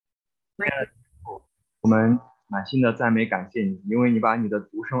我们满心的赞美感谢你，因为你把你的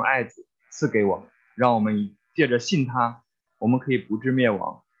独生爱子赐给我们，让我们借着信他，我们可以不至灭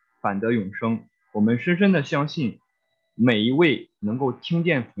亡，反得永生。我们深深的相信，每一位能够听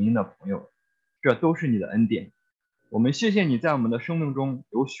见福音的朋友，这都是你的恩典。我们谢谢你在我们的生命中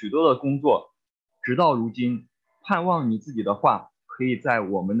有许多的工作，直到如今，盼望你自己的话可以在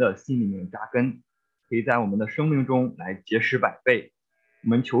我们的心里面扎根，可以在我们的生命中来结实百倍。我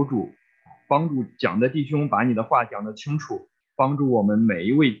们求主帮助讲的弟兄把你的话讲得清楚，帮助我们每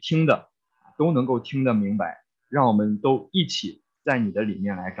一位听的都能够听得明白，让我们都一起在你的里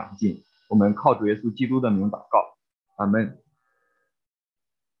面来长进。我们靠主耶稣基督的名祷告，阿门。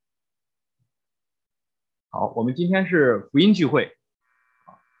好，我们今天是福音聚会。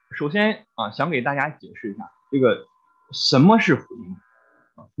首先想给大家解释一下这个什么是福音。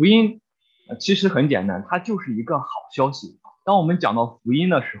福音其实很简单，它就是一个好消息。当我们讲到福音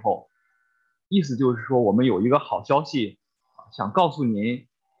的时候，意思就是说我们有一个好消息想告诉您，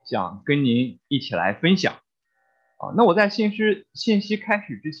想跟您一起来分享。那我在信息开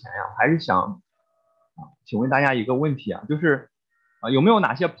始之前呀，还是想请问大家一个问题啊，就是有没有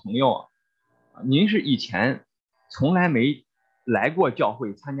哪些朋友您是以前从来没来过教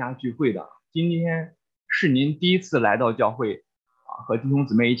会参加聚会的，今天是您第一次来到教会和弟兄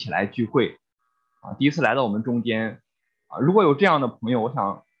姊妹一起来聚会第一次来到我们中间如果有这样的朋友，我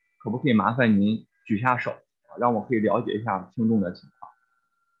想可不可以麻烦您举下手让我可以了解一下听众的情况，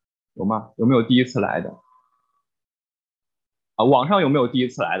有吗？有没有第一次来的？网上有没有第一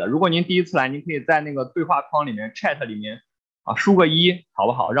次来的？如果您第一次来，您可以在那个对话框里面 chat 里面输个一，好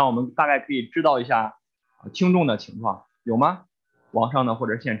不好？让我们大概可以知道一下听众的情况，有吗？网上的或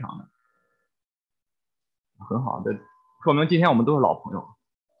者现场的，很好的，说明今天我们都是老朋友。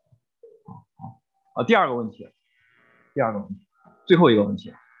第二个问题，最后一个问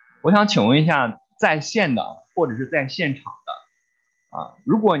题，我想请问一下，在线的或者是在现场的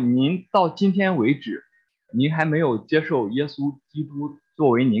如果您到今天为止，您还没有接受耶稣基督作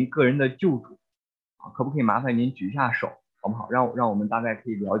为您个人的救主可不可以麻烦您举一下手，好不好？让我们大概可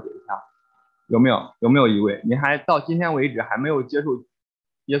以了解一下，有没有一位您还到今天为止还没有接受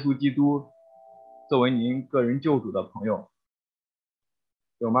耶稣基督作为您个人救主的朋友，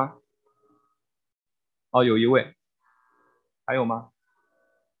有吗？有一位，还有吗？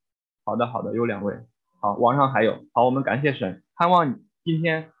好的，好的，有两位。好，网上还有。好，我们感谢神，盼望今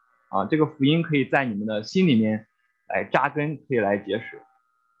天这个福音可以在你们的心里面来扎根，可以来结实。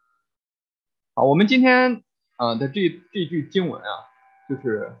好，我们今天的这句经文就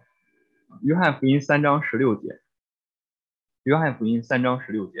是约翰福音3章16节。约翰福音3章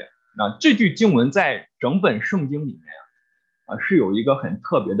16节，那这句经文在整本圣经里面是有一个很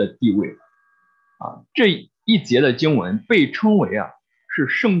特别的地位的这一节的经文被称为是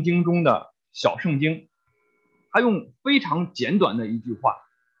圣经中的小圣经，它用非常简短的一句话，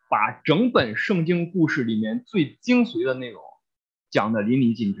把整本圣经故事里面最精髓的内容讲得淋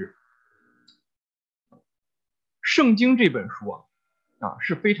漓尽致。圣经这本书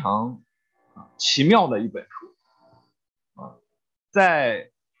是非常奇妙的一本书在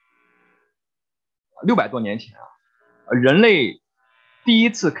600多年前人类第一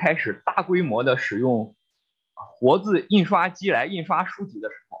次开始大规模的使用活字印刷机来印刷书籍的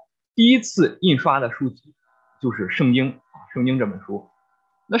时候，第一次印刷的书籍就是圣经圣经这本书。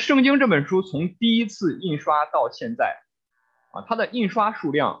那圣经这本书从第一次印刷到现在它的印刷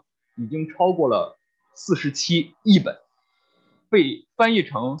数量已经超过了47亿本，被翻译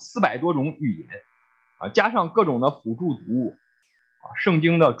成400多种语言加上各种的辅助读物圣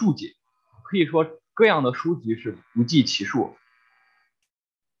经的注解，可以说各样的书籍是不计其数。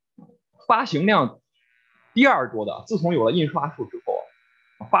发行量第二多的，自从有了印刷术之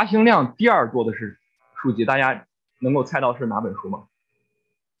后，发行量第二多的是书籍，大家能够猜到是哪本书吗？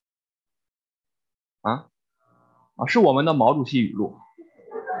是我们的毛主席语录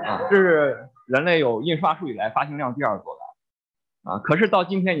这是人类有印刷术以来发行量第二多的可是到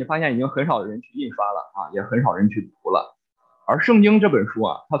今天你发现已经很少人去印刷了也很少人去读了。而圣经这本书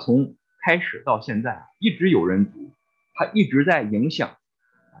它从开始到现在一直有人读，它一直在影响，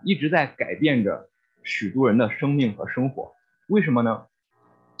一直在改变着许多人的生命和生活。为什么呢？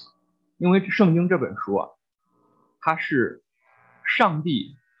因为圣经这本书它是上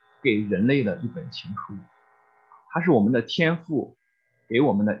帝给人类的一本情书，它是我们的天父给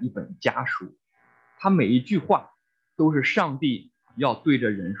我们的一本家书，它每一句话都是上帝要对着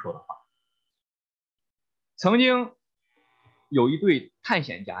人说的话。曾经有一对探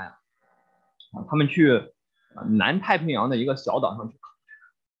险家他们去南太平洋的一个小岛上去考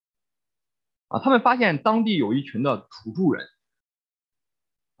察他们发现当地有一群的土著人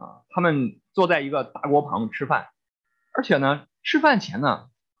啊，他们坐在一个大锅旁吃饭，而且呢，吃饭前呢，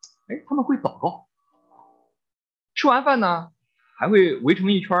他们会祷告，吃完饭呢，还会围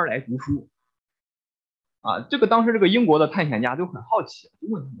成一圈来读书。啊，这个当时这个英国的探险家就很好奇，就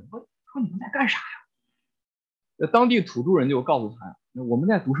问他们说你们在干啥呀？当地土著人就告诉他，我们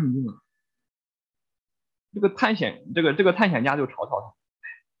在读圣经啊。这个探险家就嘲笑他，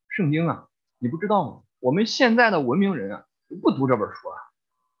圣经啊，你不知道吗？我们现在的文明人啊，不读这本书啊。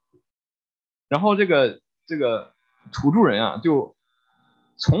然后这个土著人啊，就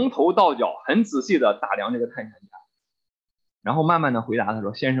从头到脚很仔细的打量这个探险家，然后慢慢的回答他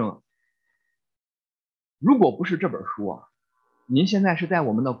说：“先生，如果不是这本书啊，您现在是在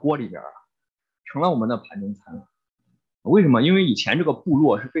我们的锅里边啊，成了我们的盘中餐了。为什么？因为以前这个部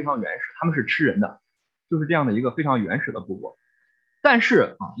落是非常原始，他们是吃人的，就是这样的一个非常原始的部落。但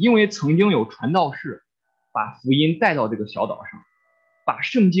是啊，因为曾经有传道士把福音带到这个小岛上，把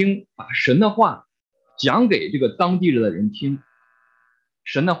圣经、把神的话讲给这个当地的人听，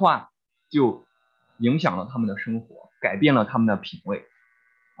神的话就影响了他们的生活，改变了他们的品味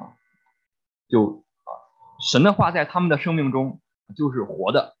啊，神的话在他们的生命中就是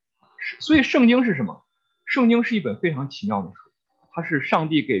活的。所以圣经是什么？圣经是一本非常奇妙的书，它是上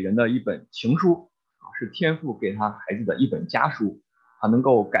帝给人的一本情书啊，是天父给他孩子的一本家书啊，能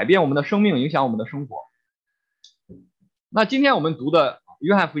够改变我们的生命，影响我们的生活。那今天我们读的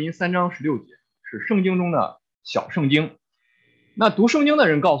约翰福音3章16节是圣经中的小圣经。那读圣经的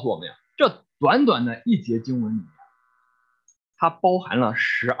人告诉我们呀，这短短的一节经文里面，它包含了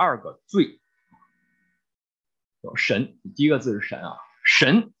12个罪。神，第一个字是神啊，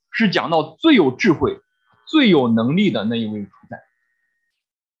神是讲到最有智慧、最有能力的那一位主宰。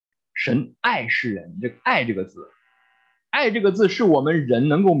神爱世人，这个爱这个字，爱这个字是我们人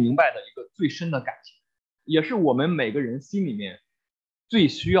能够明白的一个最深的感情，也是我们每个人心里面最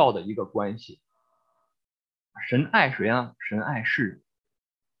需要的一个关系。神爱谁啊？神爱世人。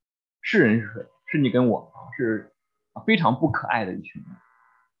世人是谁？是你跟我啊，是非常不可爱的一群人。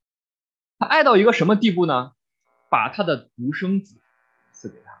他爱到一个什么地步呢？把他的独生子赐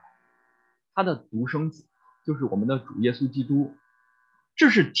给他，他的独生子就是我们的主耶稣基督，这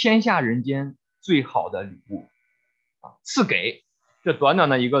是天下人间最好的礼物啊！赐给这短短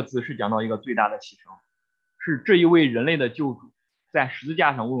的一个字是讲到一个最大的牺牲，是这一位人类的救主在十字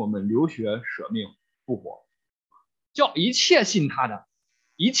架上为我们流血舍命复活，叫一切信他的，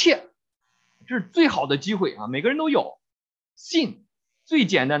一切，这是最好的机会啊！每个人都有信，最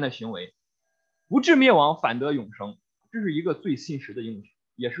简单的行为。不至灭亡，反得永生，这是一个最信实的应许，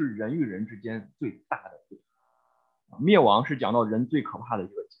也是人与人之间最大的罪。灭亡是讲到人最可怕的一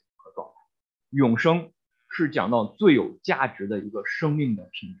个结果和状态，永生是讲到最有价值的一个生命的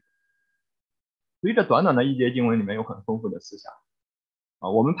品质。所以这短短的一节经文里面有很丰富的思想啊，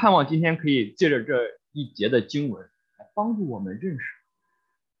我们盼望今天可以借着这一节的经文来帮助我们认识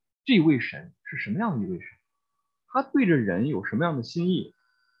这位神是什么样的一位神，他对着人有什么样的心意，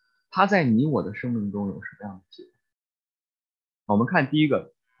他在你我的生命中有什么样的结果？我们看第一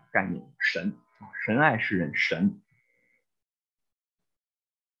个概念，神，神爱世人，神。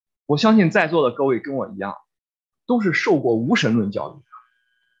我相信在座的各位跟我一样，都是受过无神论教育的，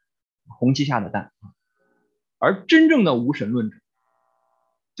红旗下的蛋。而真正的无神论者，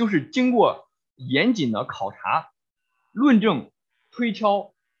就是经过严谨的考察、论证、推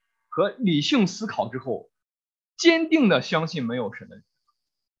敲和理性思考之后，坚定的相信没有神的人。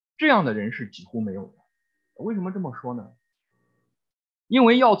这样的人是几乎没有的。为什么这么说呢？因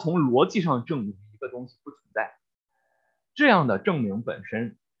为要从逻辑上证明一个东西不存在，这样的证明本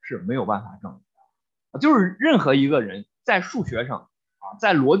身是没有办法证明的。就是任何一个人在数学上啊，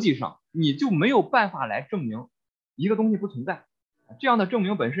在逻辑上，你就没有办法来证明一个东西不存在，这样的证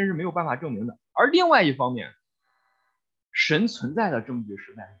明本身是没有办法证明的。而另外一方面，神存在的证据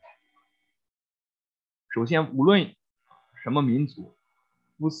实在是太多了。首先，无论什么民族、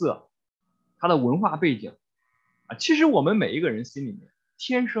肤色、他的文化背景啊，其实我们每一个人心里面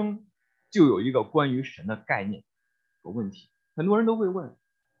天生就有一个关于神的概念和问题。很多人都会问，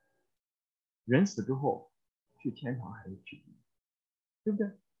人死之后去天堂还是去地狱，对不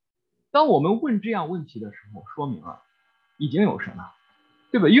对？当我们问这样问题的时候，说明啊已经有神了，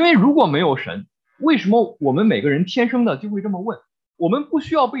对吧？因为如果没有神，为什么我们每个人天生的就会这么问？我们不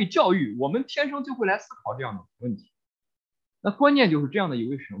需要被教育，我们天生就会来思考这样的问题。那关键就是这样的一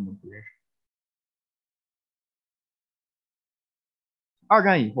位神我们不认识。二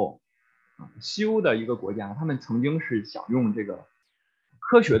战以后，西欧的一个国家，他们曾经是想用这个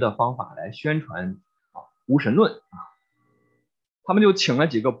科学的方法来宣传无神论啊，他们就请了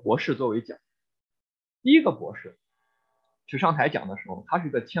几个博士作为讲。第一个博士去上台讲的时候，他是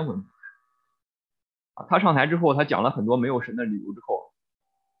一个天文博士啊。他上台之后，他讲了很多没有神的理由之后，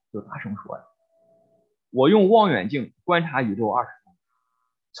就大声说呀：“我用望远镜观察宇宙20年，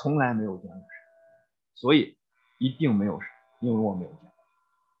从来没有见过神，所以一定没有神，因为我没有见过。”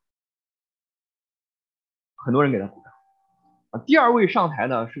很多人给他鼓掌啊。第二位上台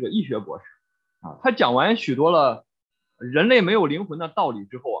的是个医学博士啊，他讲完许多了人类没有灵魂的道理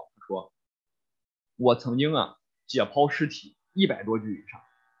之后啊，他说：“我曾经解剖尸体100多具以上，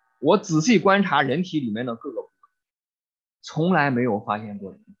我仔细观察人体里面的各个部位，从来没有发现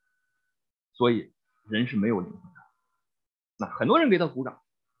过人，所以人是没有灵魂的。”那很多人给他鼓掌。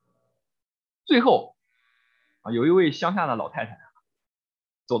最后啊，有一位乡下的老太太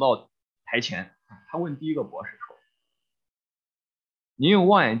走到台前，她问第一个博士说：“您用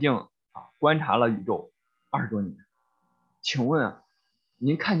望远镜观察了宇宙20多年，请问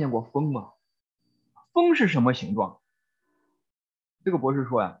您看见过风吗？风是什么形状？”这个博士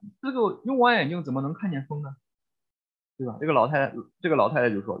说呀：“这个用望远镜怎么能看见风呢？对吧？”这个老太太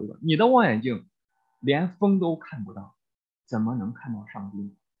就说：“对吧？你的望远镜连风都看不到，怎么能看到上帝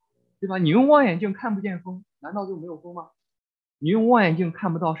呢？对吧？你用望远镜看不见风，难道就没有风吗？你用望远镜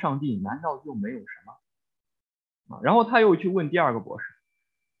看不到上帝，难道就没有什么？”然后他又去问第二个博士，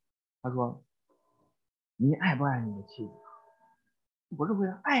他说：“你爱不爱你的妻子？”博士回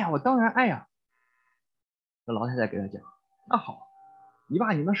答：“爱呀，我当然爱呀。”那老太太给他讲：“那好，你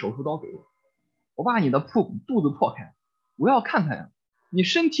把你的手术刀给我，我把你的肚子破开，我要看看呀，你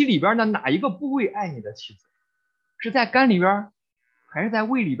身体里边的哪一个部位爱你的妻子？是在肝里边，还是在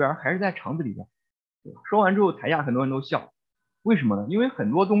胃里边，还是在肠子里边？”说完之后，台下很多人都笑，为什么呢？因为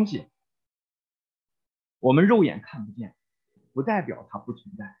很多东西我们肉眼看不见，不代表它不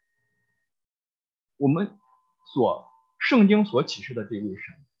存在。我们圣经所启示的这位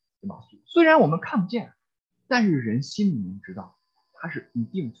神，对吧？虽然我们看不见，但是人心里面知道它是一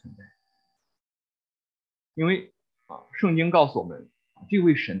定存在的。因为圣经告诉我们，这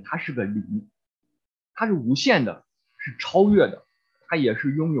位神他是个灵，他是无限的，是超越的，他也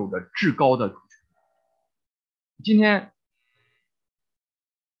是拥有着至高的主权。今天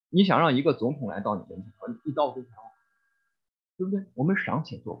你想让一个总统来到你面前和你一刀之条，对不对？我们尚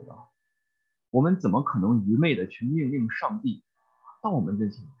且做不到，我们怎么可能愚昧的去命令上帝到我们面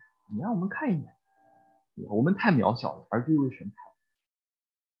前？你让我们看一眼，我们太渺小了，而这位神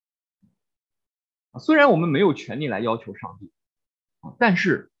虽然我们没有权利来要求上帝但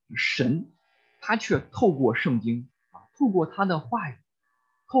是神他却透过圣经透过他的话语，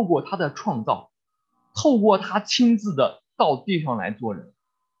透过他的创造，透过他亲自的到地上来做人，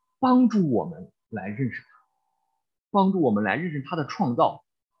帮助我们来认识他，帮助我们来认识他的创造，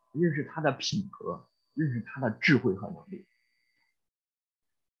认识他的品格，认识他的智慧和能力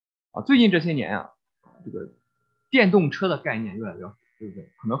最近这些年这个电动车的概念越来越火，对不对？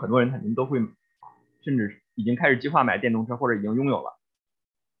可能很多人肯定都会甚至已经开始计划买电动车，或者已经拥有了。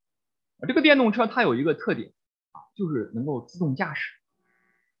这个电动车它有一个特点就是能够自动驾驶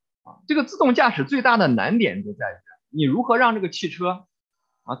这个自动驾驶最大的难点就在于你如何让这个汽车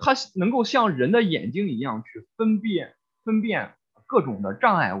它能够像人的眼睛一样去分辨各种的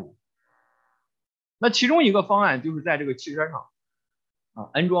障碍物。那其中一个方案就是在这个汽车上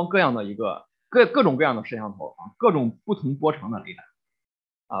安装各种各样的摄像头各种不同波长的雷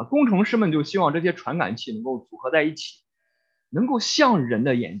达工程师们就希望这些传感器能够组合在一起，能够像人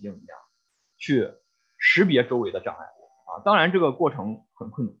的眼睛一样去识别周围的障碍物当然这个过程很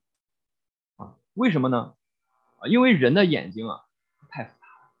困难为什么呢？因为人的眼睛太复杂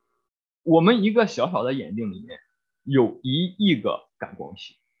了，我们一个小小的眼睛里面有1亿个感光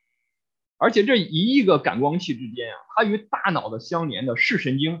器，而且这1亿个感光器之间它与大脑的相连的视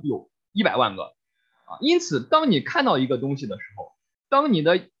神经有100万个因此当你看到一个东西的时候，当你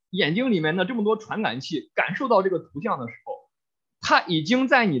的眼睛里面的这么多传感器感受到这个图像的时候，它已经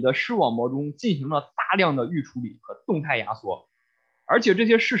在你的视网膜中进行了大量的预处理和动态压缩，而且这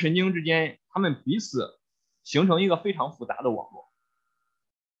些视神经之间它们彼此形成一个非常复杂的网络。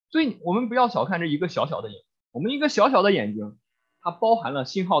所以我们不要小看这一个小小的眼睛，我们一个小小的眼睛它包含了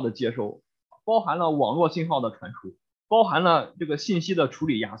信号的接收，包含了网络信号的传输，包含了这个信息的处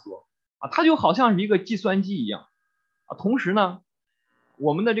理压缩它就好像是一个计算机一样同时呢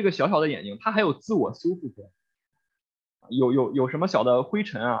我们的这个小小的眼睛它还有自我修复功能，有什么小的灰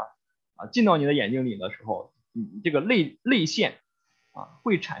尘进到你的眼睛里的时候，这个泪腺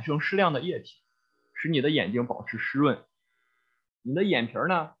会产生适量的液体，使你的眼睛保持湿润。你的眼皮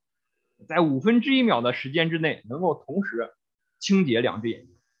呢，在1/5秒的时间之内，能够同时清洁2只眼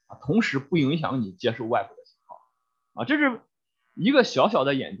睛同时不影响你接受外部的信号这是一个小小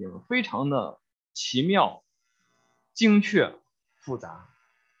的眼睛，非常的奇妙、精确、复杂。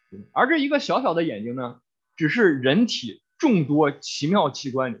而这一个小小的眼睛呢，只是人体众多奇妙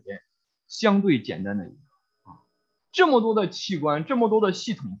器官里面相对简单的一个啊。这么多的器官，这么多的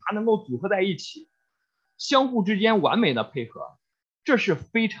系统，它能够组合在一起，相互之间完美的配合，这是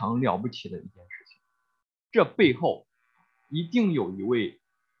非常了不起的一件事情。这背后一定有一位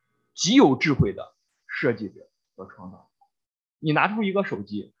极有智慧的设计者和创造者。你拿出一个手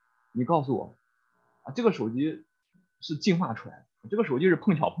机，你告诉我啊，这个手机是进化出来的，这个手机是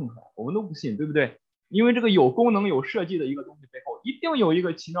碰巧碰出来的，我们都不信，对不对？因为这个有功能、有设计的一个东西背后，一定有一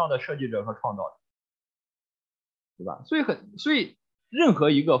个奇妙的设计者和创造者，对吧？所以任何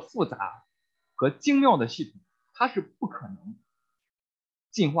一个复杂和精妙的系统，它是不可能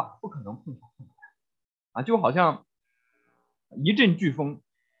进化，不可能碰巧碰出来啊，就好像一阵飓风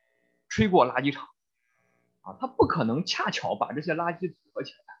吹过垃圾场啊，它不可能恰巧把这些垃圾组合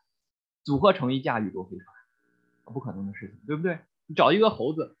起来，组合成一架宇宙飞船，不可能的事情，对不对？你找一个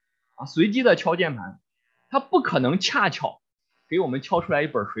猴子啊，随机的敲键盘，它不可能恰巧给我们敲出来一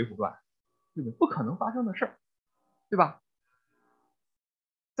本《水浒传》，对不对？不可能发生的事儿，对吧？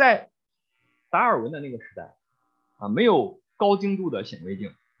在达尔文的那个时代啊，没有高精度的显微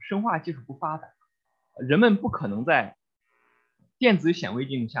镜，生化技术不发达，人们不可能在电子显微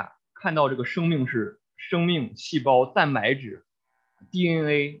镜下看到这个生命细胞、蛋白质、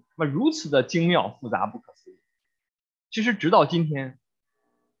DNA 如此的精妙复杂不可思议。其实直到今天，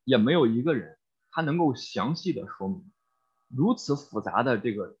也没有一个人他能够详细的说明如此复杂的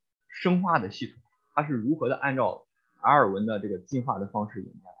这个生化的系统，它是如何的按照达尔文的这个进化的方式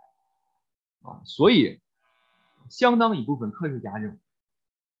演下来啊。所以，相当一部分科学家认为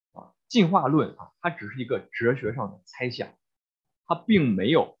啊，进化论啊，它只是一个哲学上的猜想，它并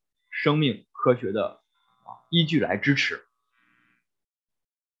没有生命科学的依据来支持。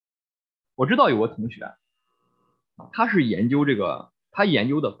我知道有个同学啊，他是研究他研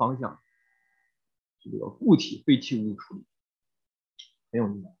究的方向是这个固体废弃物处理，很有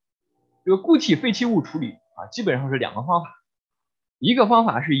意思。这个固体废弃物处理啊，基本上是两个方法，一个方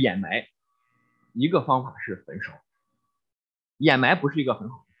法是掩埋，一个方法是焚烧。掩埋不是一个很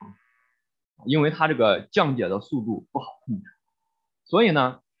好的方法，因为它这个降解的速度不好控制，所以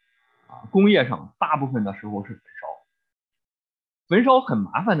呢，工业上大部分的时候是焚烧。焚烧很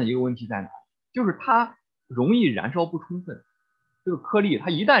麻烦的一个问题在哪？就是它容易燃烧不充分。这个颗粒它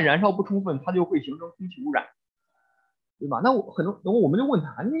一旦燃烧不充分，它就会形成空气污染，对吧？那我们就问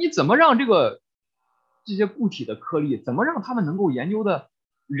他，你怎么让这些固体的颗粒，怎么让它们能够研究的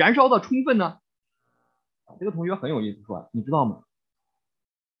燃烧的充分呢？这个同学很有意思，说你知道吗？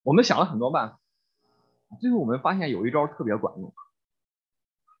我们想了很多办法，最后我们发现有一招特别管用，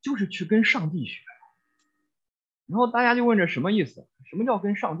就是去跟上帝学。然后大家就问这什么意思？什么叫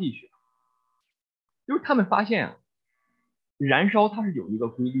跟上帝学？就是他们发现啊，燃烧它是有一个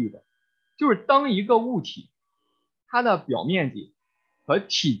规律的，就是当一个物体它的表面积和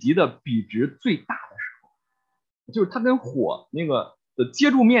体积的比值最大的时候，就是它跟火那个的接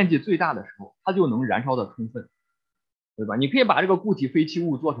触面积最大的时候，它就能燃烧的充分，对吧？你可以把这个固体废弃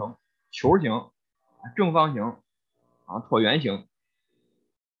物做成球形、正方形椭圆形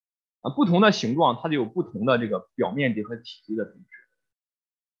不同的形状，它就有不同的这个表面积和体积的比值。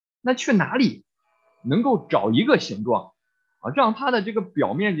那去哪里能够找一个形状让它的这个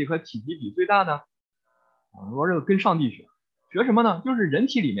表面积和体积比最大呢？说这个跟上帝学，学什么呢？就是人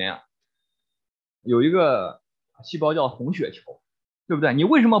体里面有一个细胞叫红血球，对不对？你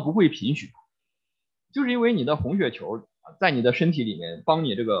为什么不会贫血？就是因为你的红血球在你的身体里面帮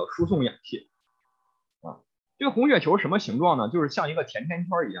你这个输送氧气这个红血球什么形状呢？就是像一个甜甜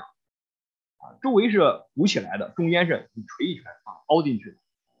圈一样周围是鼓起来的，中间是你捶一拳凹进去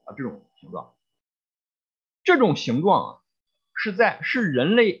这种形状。这种形状是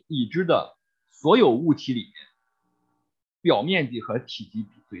人类已知的所有物体里面表面积和体积比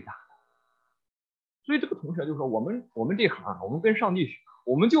最大的。所以这个同学就说，我们这行我们跟上帝学，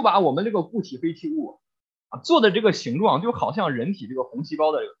我们就把我们这个固体废弃物做的这个形状，就好像人体这个红细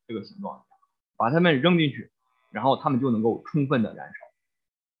胞的这个形状，把它们扔进去，然后它们就能够充分的燃烧。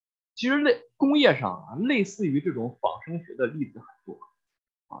其实工业上类似于这种仿生学的例子很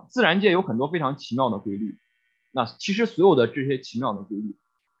多自然界有很多非常奇妙的规律。那其实所有的这些奇妙的规律，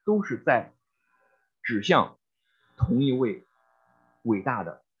都是在指向同一位伟大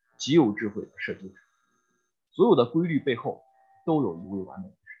的、极有智慧的设计者。所有的规律背后都有一位完美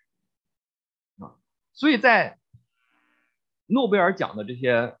的神所以在诺贝尔奖的这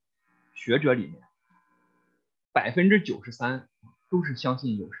些学者里面，93%都是相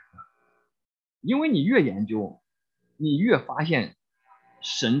信有神的。因为你越研究，你越发现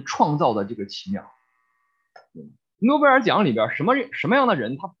神创造的这个奇妙。诺贝尔奖里边什么样的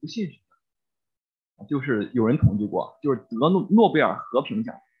人他不信神？就是有人统计过，就是得诺贝尔和平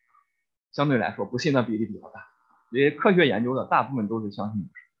奖，相对来说不信的比例比较大。这些科学研究的大部分都是相信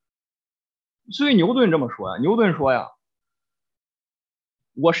神。所以牛顿这么说呀，牛顿说呀，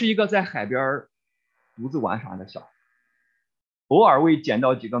我是一个在海边独自玩耍的小孩，偶尔为捡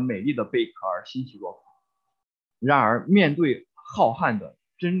到几个美丽的贝壳而欣喜若狂。然而面对浩瀚的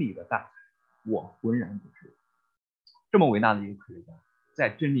真理的大海，我浑然不知。这么伟大的一个科学家，在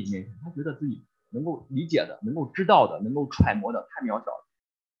真理面前，他觉得自己能够理解的、能够知道的、能够揣摩的太渺小了。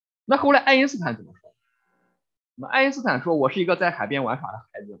那后来爱因斯坦怎么说？那爱因斯坦说：“我是一个在海边玩耍的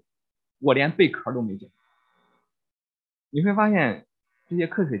孩子，我连贝壳都没捡。”你会发现，这些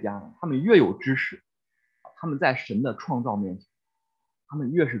科学家呢，他们越有知识，他们在神的创造面前，他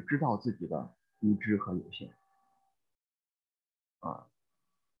们越是知道自己的无知和有限啊。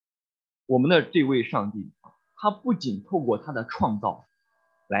我们的这位上帝啊，他不仅透过他的创造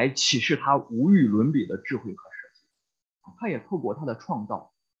来启示他无与伦比的智慧和设计，他也透过他的创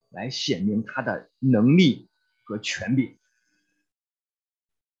造来显明他的能力和权柄。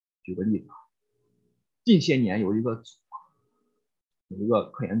举个例子啊，近些年有一个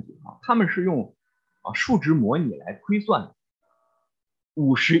科研组啊，他们是用数值模拟来推算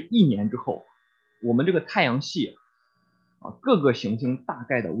50亿年之后，我们这个太阳系各个行星大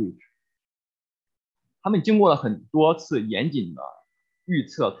概的位置。他们经过了很多次严谨的预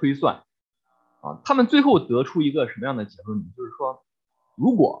测推算他们最后得出一个什么样的结论呢？就是说，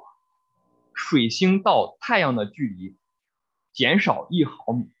如果水星到太阳的距离减少1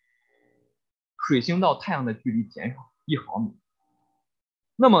毫米，水星到太阳的距离减少1毫米，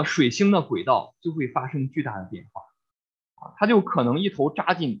那么水星的轨道就会发生巨大的变化它就可能一头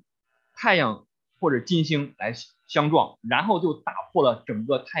扎进太阳或者金星来相撞，然后就打破了整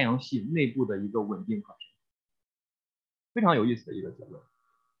个太阳系内部的一个稳定和平衡。非常有意思的一个结论。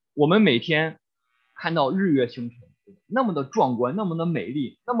我们每天看到日月星辰那么的壮观，那么的美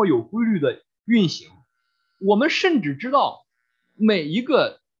丽，那么有规律的运行，我们甚至知道每一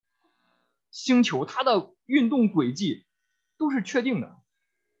个星球它的运动轨迹都是确定的，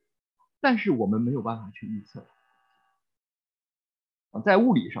但是我们没有办法去预测。在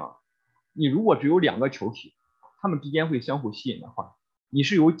物理上，你如果只有2个球体，它们之间会相互吸引的话，你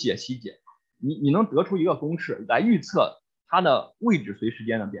是有解析解，你能得出一个公式来预测它的位置随时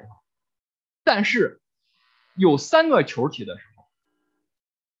间的变化。但是有3个球体的时候，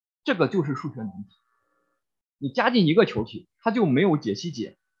这个就是数学难题。你加进1个球体，它就没有解析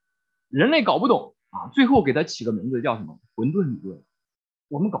解，人类搞不懂最后给它起个名字叫什么混沌理论，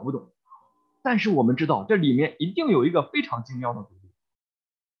我们搞不懂，但是我们知道这里面一定有一个非常精妙的规律。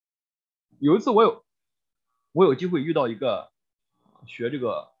有一次我有机会遇到一个学这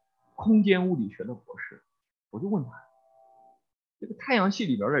个空间物理学的博士，我就问他，这个太阳系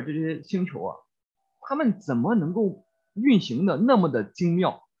里边的这些星球他们怎么能够运行的那么的精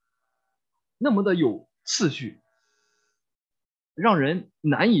妙，那么的有次序，让人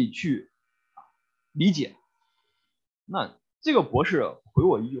难以去理解。那这个博士回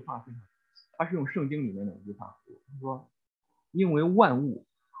我一句话非常，他是用圣经里面的一句话回我，他说：“因为万物，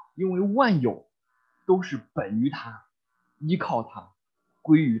因为万有都是本于他，依靠他，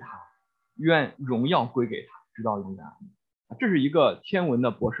归于他，愿荣耀归给他，直到永远。”这是一个天文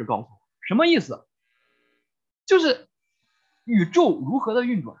的博士告诉我，什么意思？就是宇宙如何的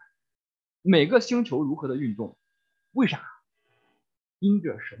运转，每个星球如何的运动，为啥？因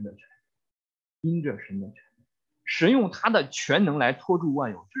着神的权，因着神的权，神用他的全能来托住万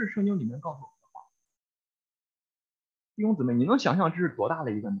有，这是圣经里面告诉我们的话。弟兄姊妹，你能想象这是多大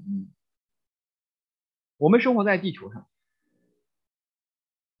的一个能力？我们生活在地球上，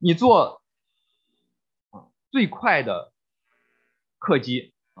你坐最快的客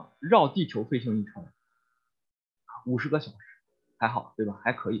机绕地球飞行一圈50个小时，还好对吧？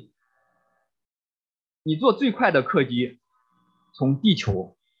还可以。你坐最快的客机从地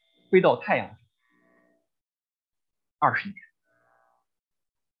球飞到太阳20年，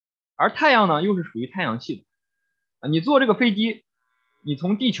而太阳呢又是属于太阳系的你坐这个飞机，你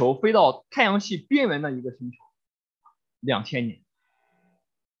从地球飞到太阳系边缘的一个星球2000年，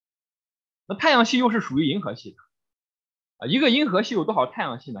那太阳系又是属于银河系的一个银河系有多少太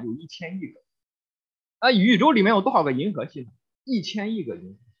阳系呢？有1000亿个宇宙里面有多少个银河系呢？1000亿个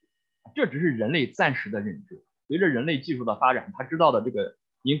银河系，这只是人类暂时的认知。随着人类技术的发展，他知道的这个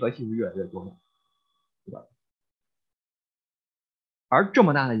银河系是越来越多的，对吧？而这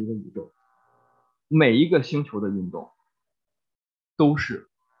么大的一个宇宙，每一个星球的运动都是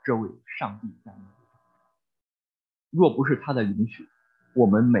这位上帝在那里。若不是他的允许，我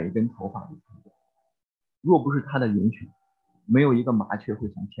们每根头发都不掉。若不是他的允许，没有一个麻雀会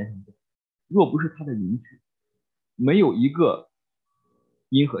从天上掉；若不是他的允许，没有一个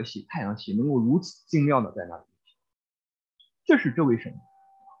银河系、太阳系能够如此精妙的在那里。这是这位神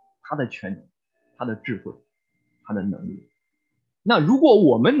他的全能、他的智慧、他的能力。那如果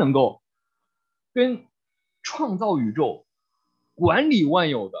我们能够跟创造宇宙、管理万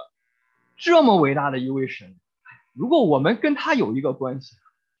有的这么伟大的一位神，如果我们跟他有一个关系，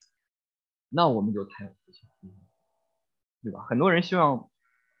那我们就太有福气了，对吧？很多人希望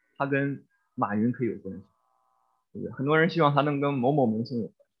他跟马云可以有关系，对不对？很多人希望他能跟某某明星有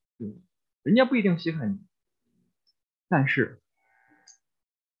关系，对不对？人家不一定稀罕你，但是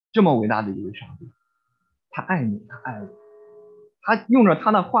这么伟大的一位上帝，他爱你，他爱我，他用着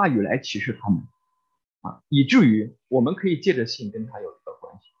他的话语来启示他们啊，以至于我们可以借着信跟他有一个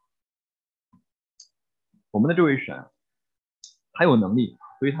关系。我们的这位神，他有能力，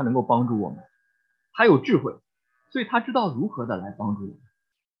所以他能够帮助我们；他有智慧，所以他知道如何的来帮助我们。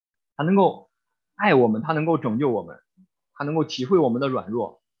他能够爱我们，他能够拯救我们，他能够体会我们的软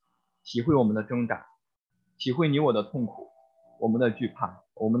弱，体会我们的挣扎，体会你我的痛苦，我们的惧怕，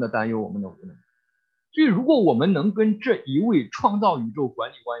我们的担忧，我们的无奈。所以，如果我们能跟这一位创造宇宙、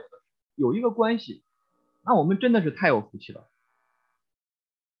管理万有的有一个关系，那我们真的是太有福气了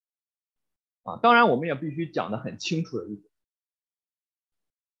啊！当然，我们也必须讲得很清楚的一点，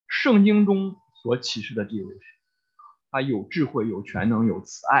圣经中所启示的这一位神，他有智慧、有全能、有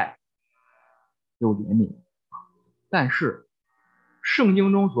慈爱、有怜悯，但是圣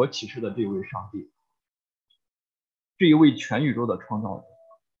经中所启示的这一位上帝，这一位全宇宙的创造者，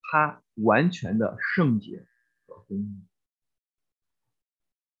他完全的圣洁和公义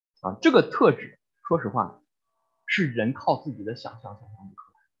啊！这个特质，说实话，是人靠自己的想象不出来。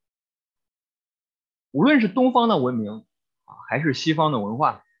无论是东方的文明啊，还是西方的文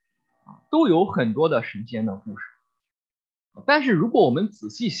化啊，都有很多的神仙的故事。但是如果我们仔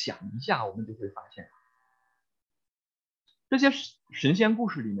细想一下，我们就会发现，这些神仙故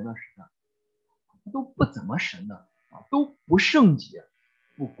事里面的神啊，都不怎么神的啊，都不圣洁、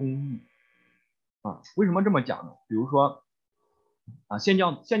不公义啊。为什么这么讲呢？比如说啊，先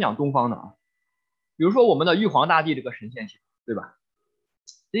讲东方的啊，比如说我们的玉皇大帝这个神仙系统，对吧？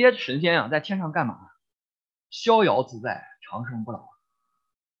这些神仙啊，在天上干嘛？逍遥自在，长生不老，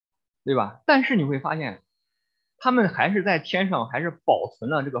对吧？但是你会发现，他们还是在天上，还是保存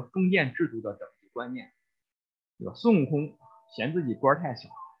了这个封建制度的整体观念，对吧？孙悟空嫌自己官太小，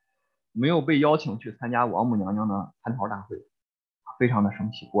没有被邀请去参加王母娘娘的蟠桃大会，非常的生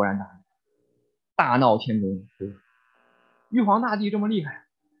气，勃然大怒，大闹天宫。对，玉皇大帝这么厉害，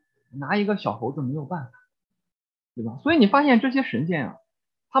拿一个小猴子没有办法，对吧？所以你发现这些神仙啊，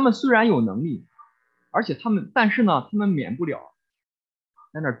他们虽然有能力，而且但是呢，他们免不了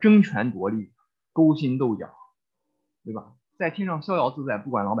在那争权夺利，勾心斗角，对吧？在天上逍遥自在，不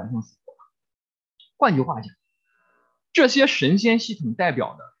管老百姓死活。换句话讲，这些神仙系统代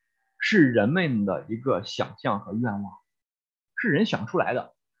表的是人们的一个想象和愿望，是人想出来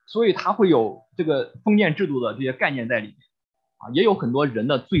的，所以它会有这个封建制度的这些概念在里面啊，也有很多人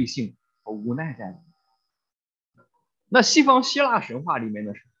的罪性和无奈在里面。那西方希腊神话里面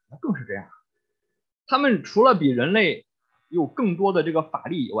的神更是这样，他们除了比人类有更多的这个法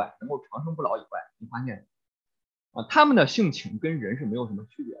力以外，能够长生不老以外，你发现啊，他们的性情跟人是没有什么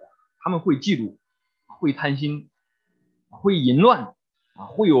区别的，他们会嫉妒，会贪心，会淫乱啊，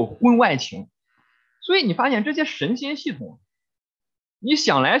会有婚外情。所以你发现这些神仙系统，你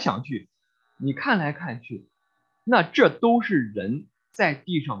想来想去，你看来看去，那这都是人在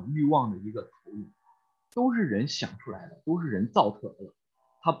地上欲望的一个投影，都是人想出来的，都是人造出来的。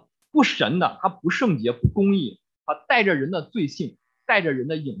它不神的，它不圣洁，不公义，它带着人的罪性，带着人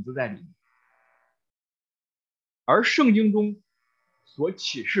的影子在里面。而圣经中所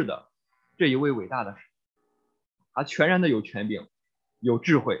启示的这一位伟大的神，他全然的有权柄，有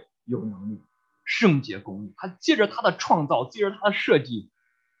智慧，有能力，圣洁公义。他借着他的创造，借着他的设计，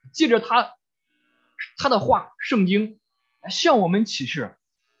借着他的话，圣经向我们启示，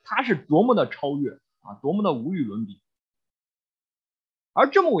他是多么的超越啊，多么的无与伦比。而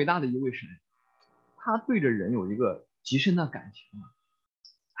这么伟大的一位神，他对着人有一个极深的感情啊，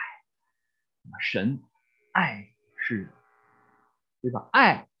神爱世人，对吧？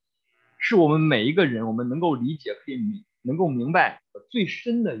爱是我们每一个人我们能够理解、能够明白最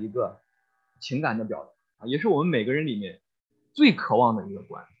深的一个情感的表达啊，也是我们每个人里面最渴望的一个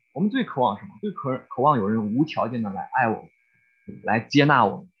关系。我们最渴望什么？最渴望有人无条件的来爱我们，来接纳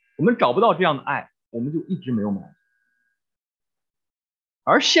我们。我们找不到这样的爱，我们就一直没有满足。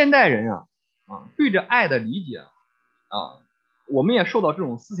而现代人啊，对着爱的理解啊，我们也受到这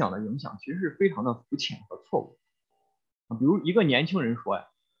种思想的影响，其实是非常的肤浅和错误。比如一个年轻人说呀，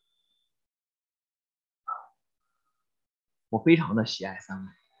我非常的喜爱三文，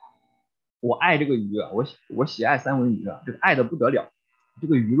我爱这个鱼啊，我喜爱三文鱼啊，这个爱的不得了，这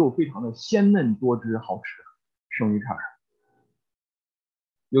个鱼肉非常的鲜嫩多汁好吃，生鱼片。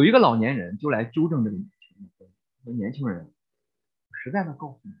有一个老年人就来纠正这个年轻人，说年轻人，实在的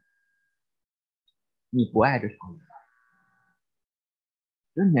告诉你，你不爱这条鱼。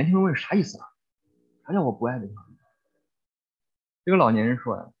这年轻人问啥意思啊？啥叫我不爱这条鱼？这个老年人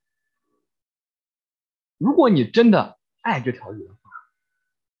说呀，如果你真的爱这条鱼的话，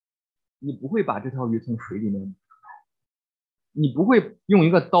你不会把这条鱼从水里面，你不会用一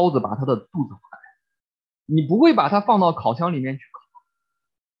个刀子把它的肚子划开，你不会把它放到烤箱里面去烤，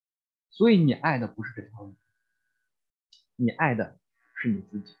所以你爱的不是这条鱼，你爱的是你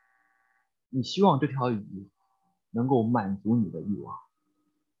自己，你希望这条鱼能够满足你的欲望。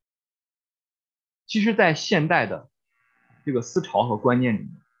其实，在现代的这个思潮和观念里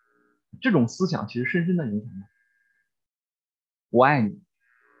面，这种思想其实深深的影响了我爱你，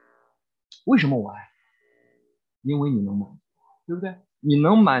为什么我爱你？因为你能满足，对不对？你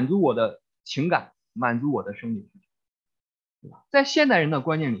能满足我的情感，满足我的生理需求，对吧？在现代人的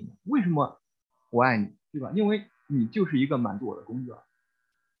观念里面，为什么我爱你，对吧？因为你就是一个满足我的工具。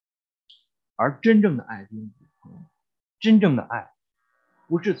而真正的爱，真正的爱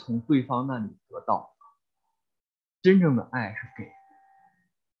不是从对方那里得到，真正的爱是给。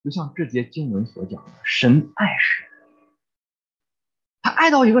就像这节经文所讲的，神爱世人，他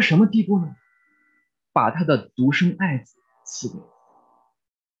爱到一个什么地步呢？把他的独生爱子赐给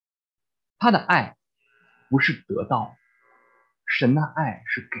他的爱不是得到，神的爱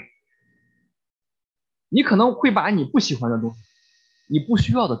是给。你可能会把你不喜欢的东西，你不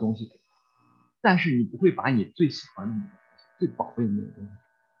需要的东西给，但是你不会把你最喜欢的那个东西、最宝贝的那个东西。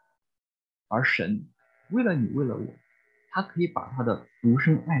而神为了你，为了我，他可以把他的独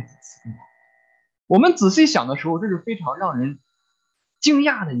生爱子赐给我。我们仔细想的时候，这是非常让人惊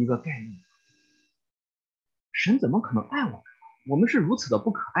讶的一个概念。神怎么可能爱我们？我们是如此的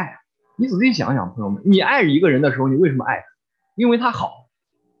不可爱啊！你仔细想想，朋友们，你爱一个人的时候，你为什么爱他？因为他好，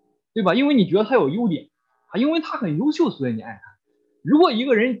对吧？因为你觉得他有优点啊，因为他很优秀，所以你爱他。如果一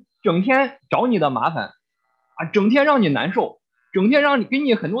个人整天找你的麻烦啊，整天让你难受，整天让你给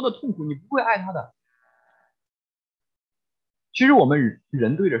你很多的痛苦，你不会爱他的。其实我们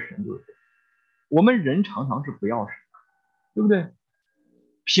人对着神就是这样，我们人常常是不要神的，对不对？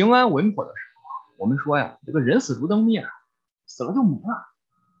平安稳妥的时候，我们说呀，这个人死如灯灭，死了就没了。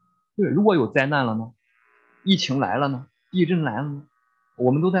对，如果有灾难了呢？疫情来了呢？地震来了呢？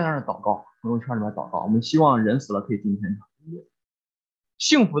我们都在那儿祷告，朋友圈里面祷告，我们希望人死了可以进天堂。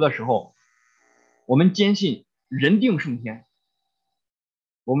幸福的时候，我们坚信人定胜天。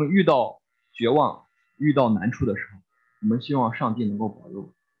我们遇到绝望、遇到难处的时候，我们希望上帝能够保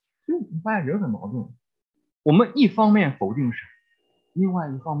佑。所以你发现人很矛盾，我们一方面否定神，另外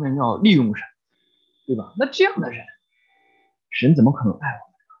一方面要利用神，对吧？那这样的人，神怎么可能爱我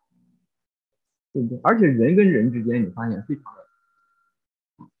们？对不对？而且人跟人之间，你发现非常的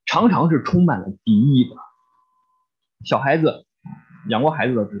常常是充满了敌意的。小孩子养过孩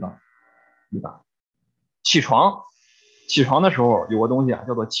子都知道，对吧？起床的时候有个东西啊，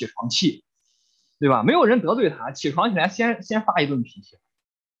叫做起床气，对吧？没有人得罪他，起床起来先发一顿脾气，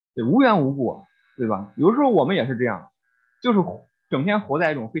对，无缘无故，对吧？有的时候我们也是这样，就是整天活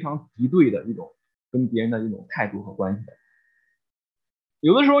在一种非常敌对的一种跟别人的一种态度和关系。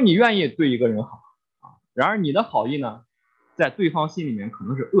有的时候你愿意对一个人好啊，然而你的好意呢，在对方心里面可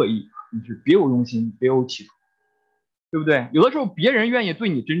能是恶意，你是别有用心，别有企图，对不对？有的时候别人愿意对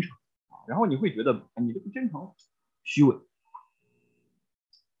你真诚，然后你会觉得你这个真诚虚伪，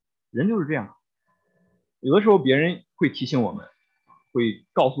人就是这样。有的时候别人会提醒我们，会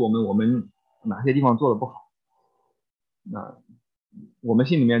告诉我们哪些地方做的不好，那我们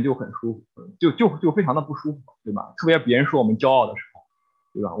心里面就很舒服，就非常的不舒服，对吧？特别别人说我们骄傲的时候，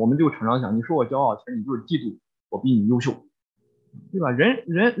对吧？我们就常常想，你说我骄傲，其实你就是嫉妒我比你优秀，对吧？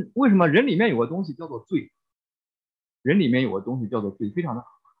人为什么人里面有个东西叫做罪？人里面有个东西叫做罪，非常的好，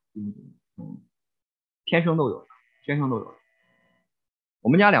天生都有的，天生都有的。我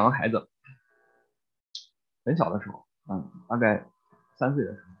们家两个孩子很小的时候，大概3岁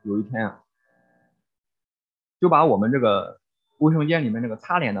的时候，有一天啊，就把我们这个卫生间里面那个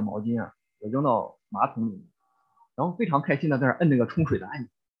擦脸的毛巾啊，给扔到马桶里面，然后非常开心的在那摁那个冲水的按钮，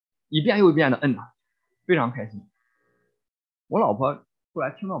一遍又一遍的摁它，非常开心。我老婆后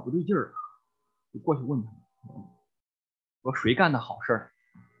来听到不对劲儿，就过去问他，说谁干的好事儿？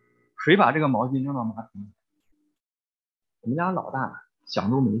谁把这个毛巾扔到马桶里？我们家老大想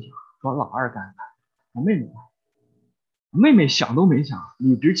都没想，说老二干的，我妹妹呢？妹妹想都没想，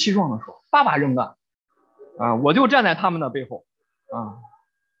理直气壮的说：“爸爸扔的啊！”我就站在他们的背后啊，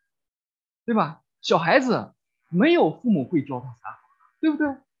对吧？小孩子没有父母会教他撒谎，对不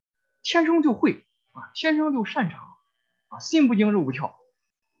对？天生就会啊，天生就擅长啊，心不惊肉不跳，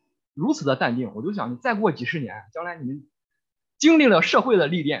如此的淡定。我就想，你再过几十年，将来你们经历了社会的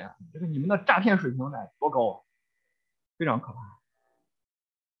历练，这个你们的诈骗水平得多高啊，非常可怕。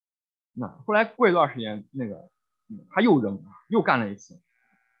那后来过一段时间，那个他又扔，又干了一次，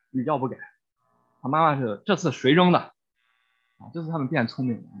屡教不改。他妈妈是这次谁扔的啊？这次他们变聪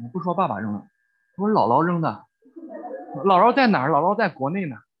明了，我不说爸爸扔的，说姥姥扔的。姥姥在哪儿？姥姥在国内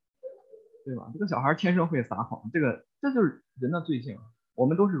呢，对吧？这个小孩天生会撒谎，这就是人的罪性，我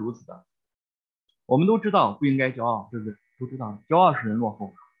们都是如此的。我们都知道不应该骄傲，对不对？都知道骄傲使人落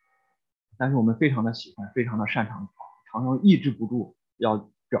后，但是我们非常的喜欢，非常的擅长，常常抑制不住要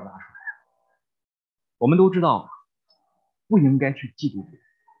表达出来。我们都知道不应该去嫉妒别人，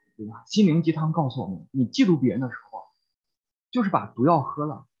对吧？心灵鸡汤告诉我们，你嫉妒别人的时候，就是把毒药喝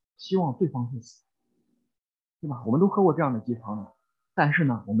了，希望对方会死，对吧？我们都喝过这样的鸡汤的，但是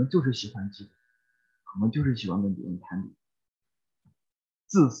呢，我们就是喜欢嫉妒，我们就是喜欢跟别人攀比，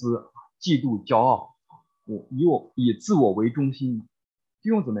自私、嫉妒、骄傲，以自我为中心。弟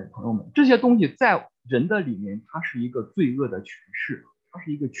兄姊妹、朋友们，这些东西在人的里面，它是一个罪恶的诠释，它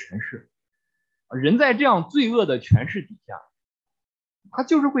是一个诠释。人在这样罪恶的诠释底下，他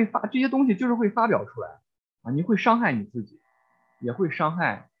就是会这些东西就是会发表出来啊，你会伤害你自己，也会伤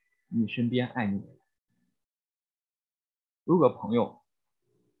害你身边爱你的人。有个朋友，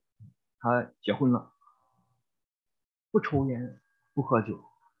他结婚了，不抽烟，不喝酒，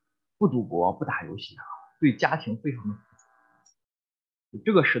不赌博，不打游戏，对家庭非常的负责。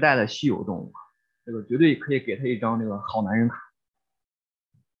这个时代的稀有动物，这个绝对可以给他一张这个好男人卡。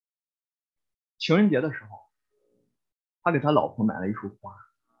情人节的时候，他给他老婆买了一束花，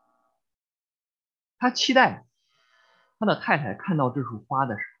他期待他的太太看到这束花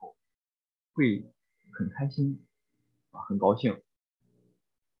的时候会很开心啊，很高兴。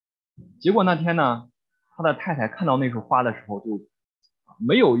结果那天呢，他的太太看到那束花的时候，就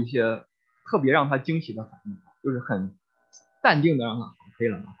没有一些特别让他惊喜的反应，就是很淡定的让他好可以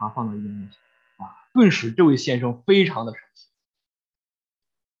了，把花放到一边去啊。顿时这位先生非常的生气，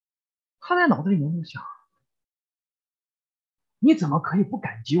他在脑子里面就想：你怎么可以不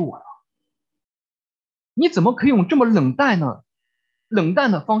感激我呢？你怎么可以用这么冷淡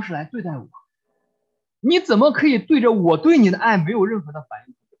的方式来对待我？你怎么可以对着我对你的爱没有任何的反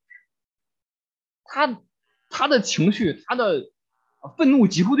应？他他的情绪，他的愤怒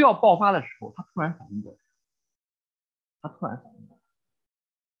几乎都要爆发的时候，他突然反应过来，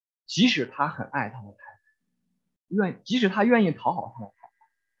即使他很爱他的太太，即使他愿意讨好他的太太，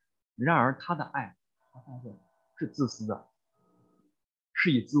然而他的爱，他发现是自私的，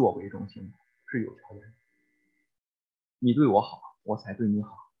是以自我为中心的，是有条件的。你对我好，我才对你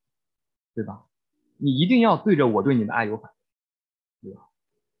好，对吧？你一定要对着我对你的爱有反应，对吧？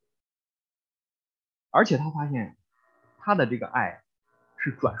而且他发现他的这个爱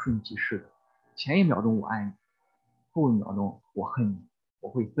是转瞬即逝的，前一秒钟我爱你，后一秒钟我恨你，我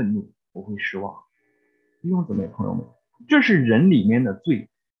会愤怒，我会失望。弟兄姊妹朋友们，这是人里面的罪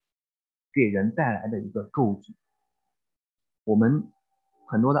给人带来的一个咒诅。我们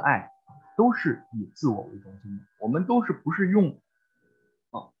很多的爱都是以自我为中心的，我们都是不是用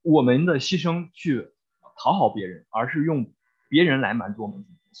我们的牺牲去讨好别人，而是用别人来满足我们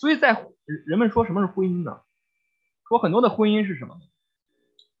自己。所以在人们说什么是婚姻呢？说很多的婚姻是什么呢？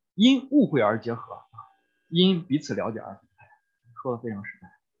因误会而结合，因彼此了解而分开。说的非常实在。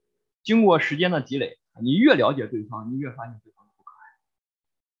经过时间的积累，你越了解对方，你越发现对方不可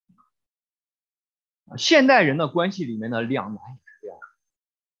爱。现代人的关系里面的两难也是这样，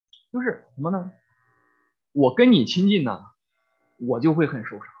就是什么呢？我跟你亲近呢，我就会很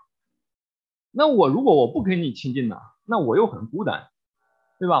受伤。那如果我不跟你亲近呢，那我又很孤单，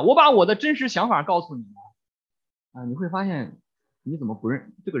对吧？我把我的真实想法告诉你啊，你会发现你怎么不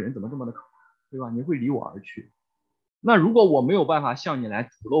认这个人怎么这么的可怕，对吧？你会离我而去。那如果我没有办法向你来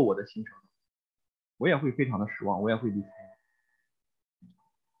吐露我的心声，我也会非常的失望，我也会离开。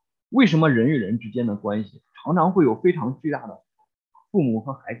为什么人与人之间的关系常常会有非常巨大的父母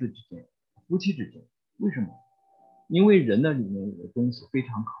和孩子之间、夫妻之间？为什么？因为人的里面有个东西非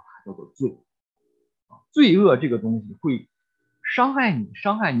常可怕，叫做罪。罪恶这个东西会伤害你，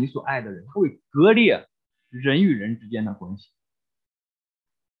伤害你所爱的人，会割裂人与人之间的关系。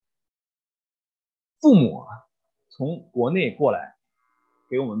父母从国内过来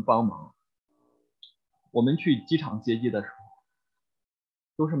给我们帮忙，我们去机场接机的时候，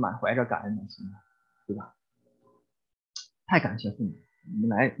都是满怀着感恩的心的，对吧？太感谢父母，你们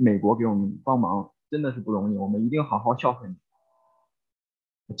来美国给我们帮忙，真的是不容易，我们一定好好孝顺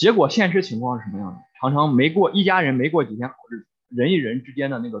你。结果现实情况是什么样的？常常一家人没过几天好日子，人与人之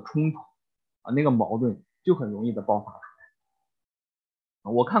间的那个冲突啊，那个矛盾就很容易的爆发出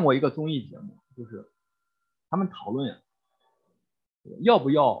来。我看过一个综艺节目，就是他们讨论要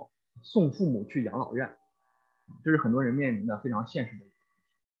不要送父母去养老院，这是很多人面临的非常现实的。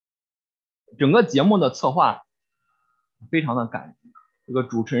整个节目的策划非常的感人，这个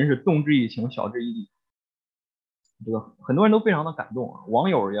主持人是动之以情，晓之以理，这个很多人都非常的感动啊，网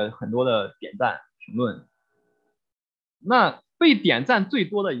友也很多的点赞评论。那被点赞最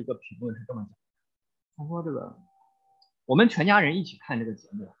多的一个评论是这么讲，他说这个我们全家人一起看这个节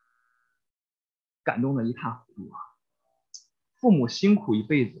目，感动的一塌糊涂啊，父母辛苦一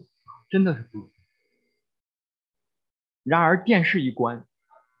辈子，真的是不容易。然而电视一关，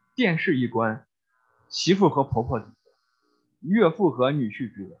媳妇和婆婆之间，岳父和女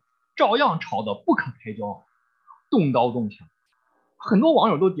婿之间，照样吵得不可开交，动刀动枪。很多网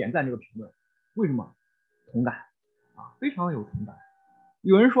友都点赞这个评论，为什么？同感啊，非常有同感。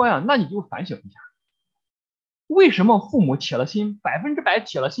有人说呀，那你就反省一下，为什么父母铁了心100%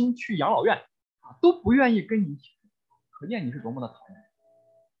铁了心去养老院啊，都不愿意跟你一起？可见你是多么的讨厌。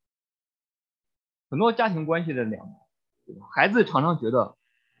很多家庭关系的两难，对吧？孩子常常觉得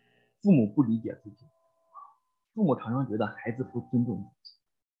父母不理解自己，父母常常觉得孩子不尊重自己，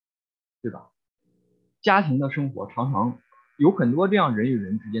对吧？家庭的生活常常有很多这样人与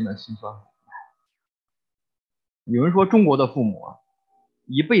人之间的辛酸。有人说中国的父母啊，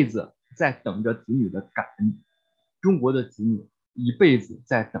一辈子在等着子女的感恩，中国的子女一辈子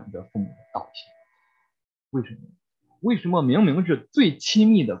在等着父母的道歉。为什么？为什么明明是最亲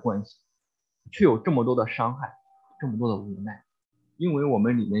密的关系，却有这么多的伤害，这么多的无奈？因为我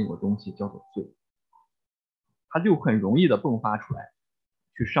们里面有个东西叫做罪，它就很容易的迸发出来，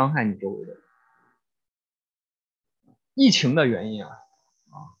去伤害你周围的人。疫情的原因啊，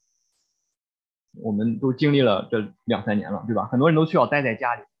我们都经历了这2、3年了，对吧？很多人都需要待在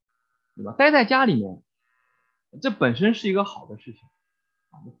家里，对吧？待在家里面，这本身是一个好的事情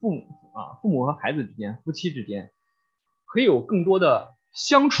啊，父母和孩子之间，夫妻之间可以有更多的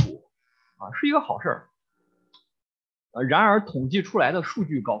相处啊，是一个好事儿。然而统计出来的数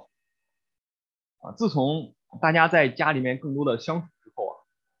据告诉啊，自从大家在家里面更多的相处之后啊，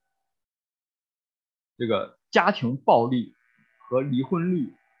这个家庭暴力和离婚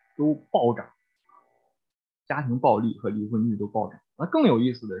率都暴涨，家庭暴力和离婚率都暴涨。那更有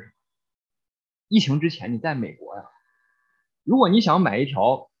意思的是，疫情之前你在美国呀，如果你想买一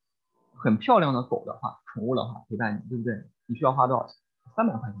条很漂亮的狗的话，宠物的话陪伴你，对不对？你需要花多少钱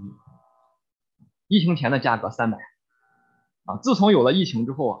？300块钱。疫情前的价格300啊，自从有了疫情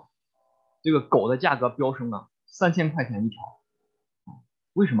之后啊，这个狗的价格飙升了，3000块钱一条。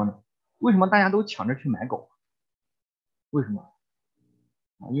为什么呢？为什么大家都抢着去买狗？为什么？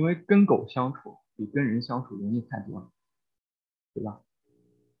因为跟狗相处比跟人相处容易太多了，对吧？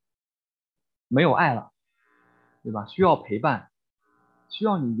没有爱了，对吧？需要陪伴，需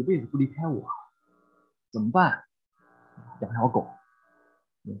要你一辈子不离开我，怎么办？养条狗。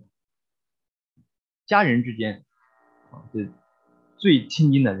家人之间啊，这最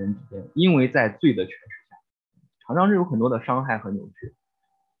亲近的人之间，因为在罪的诠释下，常常是有很多的伤害和扭曲。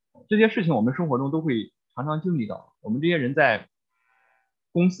这些事情我们生活中都会常常经历到。我们这些人在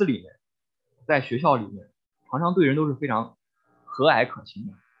公司里面，在学校里面，常常对人都是非常和蔼可亲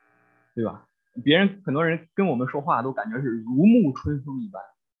的，对吧？很多人跟我们说话都感觉是如沐春风一般，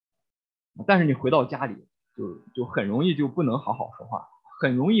但是你回到家里，就很容易就不能好好说话，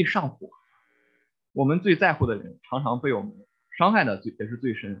很容易上火。我们最在乎的人常常被我们伤害的也是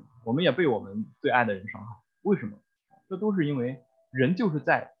最深，我们也被我们最爱的人伤害。为什么？这都是因为人就是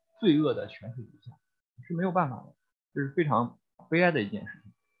在罪恶的权势底下，是没有办法的，这是非常悲哀的一件事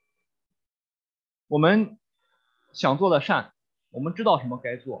情。我们想做的善，我们知道什么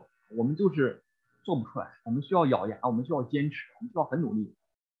该做，我们就是做不出来，我们需要咬牙，我们需要坚持，我们需要很努力，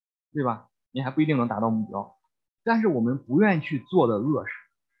对吧？你还不一定能达到目标，但是我们不愿意去做的恶事，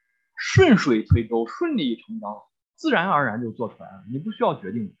顺水推舟，顺理成章，自然而然就做出来了。你不需要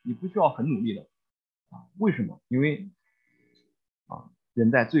决定，你不需要很努力的啊？为什么？因为人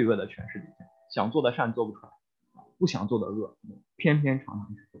在罪恶的权势底下，想做的善做不出来，不想做的恶偏偏常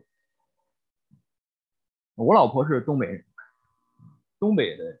常去做。我老婆是东北人，东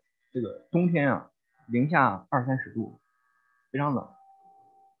北的这个冬天啊，零下20、30度，非常冷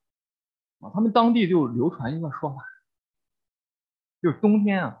啊。他们当地就流传一个说法，就是冬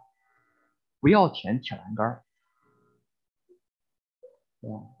天啊，不要舔铁栏杆，对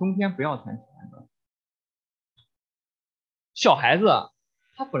吧？冬天不要舔铁栏杆。小孩子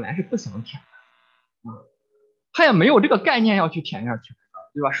他本来是不想舔的，他也没有这个概念要去舔一下铁栏杆，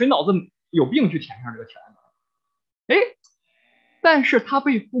对吧？谁脑子有病去舔一下这个铁栏杆？哎，但是他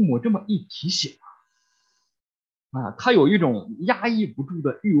被父母这么一提醒他有一种压抑不住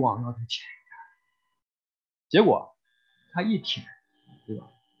的欲望要去舔，结果他一舔，对吧？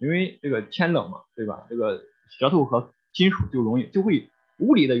因为这个天冷嘛，对吧？这个舌头和金属就会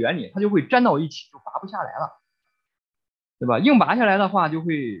物理的原理，它就会粘到一起，就拔不下来了，对吧？硬拔下来的话，就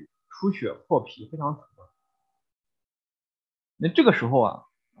会出血破皮，非常疼。那这个时候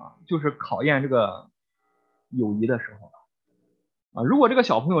就是考验这个友谊的时候了如果这个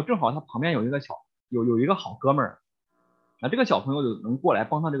小朋友正好他旁边有一个好哥们儿，这个小朋友就能过来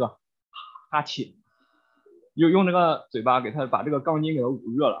帮他这个哈气，用这个嘴巴给他把这个钢筋给他捂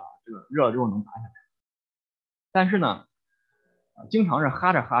热了，这个热了之后能拔下来。但是呢，经常是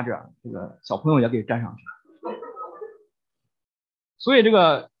哈着哈着，这个小朋友也给粘上去了。所以这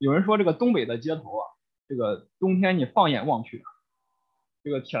个有人说这个东北的街头这个冬天你放眼望去，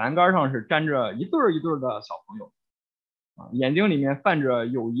这个铁栏杆上是粘着一对一对的小朋友眼睛里面泛着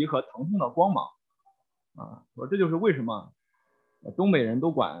友谊和疼痛的光芒说这就是为什么东北人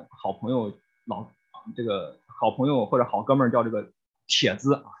都管好朋友这个好朋友或者好哥们儿叫这个铁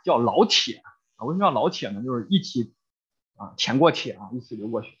子叫老铁为什么叫老铁呢？就是一起舔过铁一起流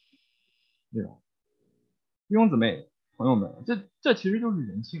过血，对吧？弟兄姊妹朋友们，这其实就是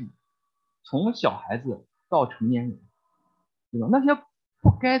人性，从小孩子到成年人，对吧？那些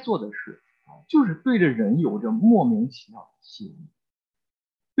不该做的事就是对着人有着莫名其妙的吸引力。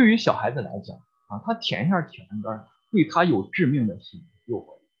对于小孩子来讲他舔一下铁栏杆对他有致命的吸引诱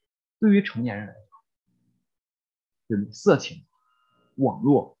惑。对于成年人来讲，就是色情、网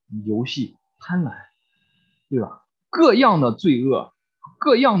络游戏、贪婪，对吧？各样的罪恶，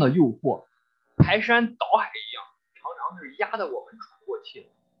各样的诱惑，排山倒海一样，常常是压得我们喘不过气来，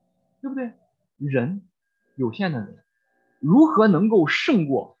对不对？人，有限的人，如何能够胜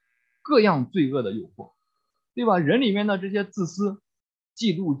过各样罪恶的诱惑，对吧？人里面的这些自私、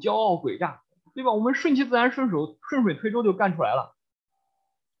嫉妒、骄傲、诡诈，对吧？我们顺其自然、顺水推舟就干出来了。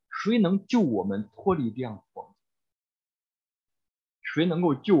谁能救我们脱离这样的光景？谁能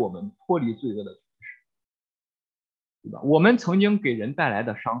够救我们脱离罪恶的权势？对吧？我们曾经给人带来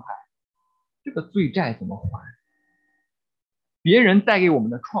的伤害，这个罪债怎么还？别人带给我们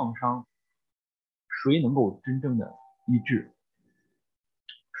的创伤，谁能够真正的医治？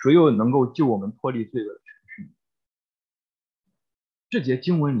谁又能够救我们脱离罪恶的权势？这节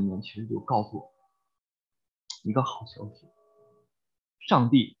经文里面其实就告诉我们一个好消息：上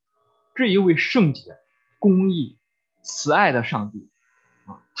帝这一位圣洁、公义、慈爱的上帝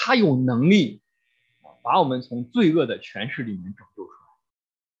他有能力把我们从罪恶的权势里面拯救出来。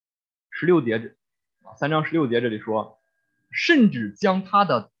3章16节这里说，甚至将他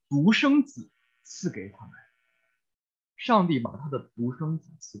的独生子赐给他们。上帝把他的独生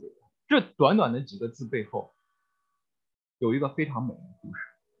子赐给他们。这短短的几个字背后，有一个非常美的故事。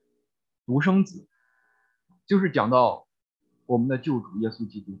独生子就是讲到我们的救主耶稣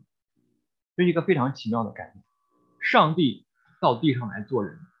基督，这是一个非常奇妙的概念。上帝到地上来做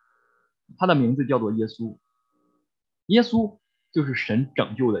人，他的名字叫做耶稣。耶稣就是神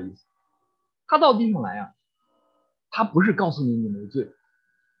拯救的意思。他到地上来他不是告诉你没罪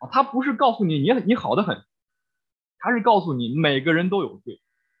他不是告诉你好得很，他是告诉你每个人都有罪，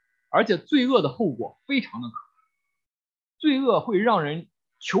而且罪恶的后果非常的可怕。罪恶会让人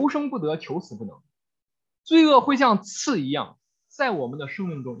求生不得，求死不能。罪恶会像刺一样在我们的生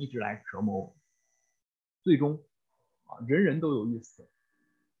命中一直来折磨我们，最终人人都有一死，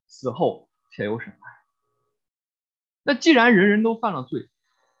死后且有审判。那既然人人都犯了罪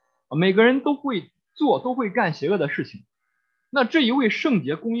每个人都会干邪恶的事情，那这一位圣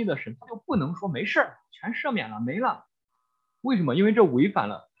洁公义的神他就不能说没事全赦免了没了。为什么？因为这违反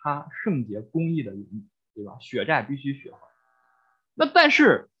了他圣洁公义的原意，对吧？血债必须血还。那但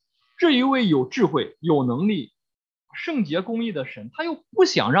是这一位有智慧、有能力、圣洁公义的神，他又不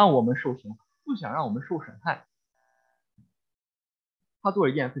想让我们受刑罚，不想让我们受审判。他做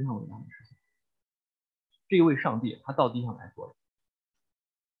了一件非常伟大的事情。这一位上帝，他到地上来做的，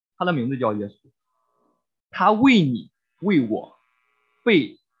他的名字叫耶稣，他为你为我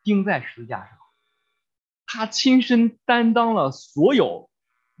被钉在十字架上，他亲身担当了所有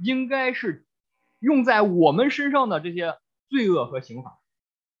应该是用在我们身上的这些罪恶和刑罚，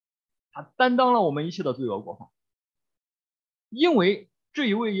他担当了我们一切的罪恶过犯。因为这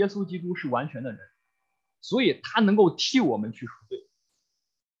一位耶稣基督是完全的人，所以他能够替我们去赎罪。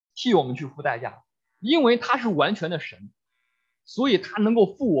替我们去付代价，因为他是完全的神，所以他能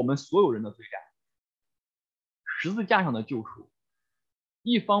够付我们所有人的罪债。十字架上的救赎，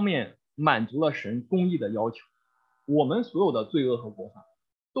一方面满足了神公义的要求，我们所有的罪恶和过犯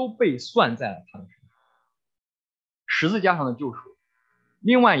都被算在了他的身上。十字架上的救赎，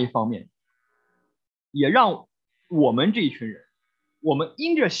另外一方面也让我们这一群人，我们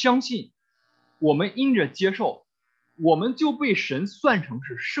因着相信，我们因着接受，我们就被神算成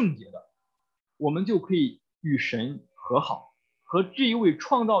是圣洁的，我们就可以与神和好，和这一位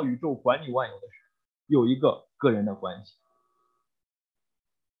创造宇宙管理万有的神有一个个人的关系。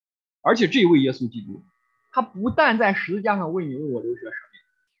而且这一位耶稣基督，他不但在十字架上为你为我流血舍命，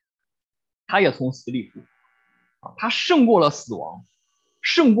他也从死里复活，他胜过了死亡，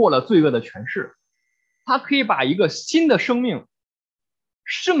胜过了罪恶的权势，他可以把一个新的生命，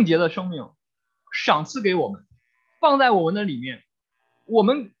圣洁的生命赏赐给我们，放在我们的里面，我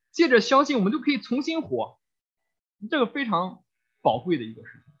们借着相信，我们就可以重新活，这个非常宝贵的一个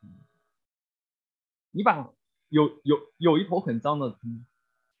事情。你把有一头很脏的猪，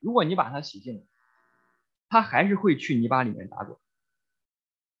如果你把它洗净了，它还是会去泥巴里面打滚。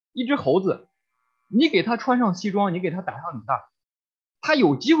一只猴子，你给它穿上西装，你给它打上履带，它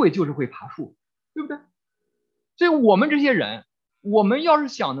有机会就是会爬树，对不对？所以我们这些人，我们要是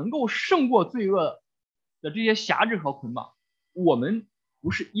想能够胜过罪恶的这些辖制和捆绑，我们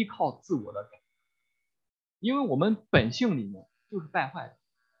不是依靠自我的改变，因为我们本性里面就是败坏的，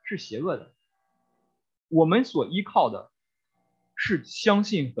是邪恶的。我们所依靠的是相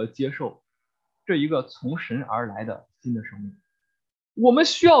信和接受这一个从神而来的新的生命。我们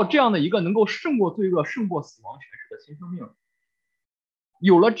需要这样的一个能够胜过罪恶、胜过死亡权势的新生命。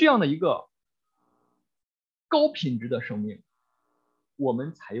有了这样的一个高品质的生命，我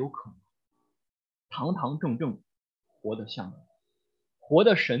们才有可能堂堂正正活得像人，活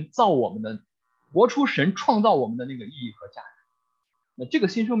得神造我们的，活出神创造我们的那个意义和价值。那这个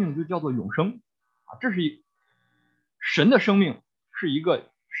新生命就叫做永生啊，这是神的生命，是一个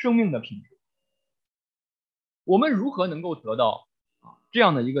生命的品质。我们如何能够得到这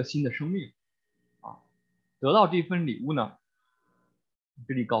样的一个新的生命啊？得到这份礼物呢？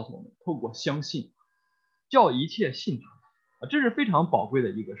这里告诉我们，透过相信，叫一切信他，这是非常宝贵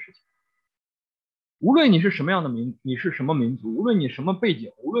的一个事情。无论你是什么样的你是什么民族，无论你什么背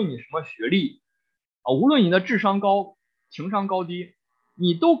景，无论你什么学历无论你的智商高、情商高低，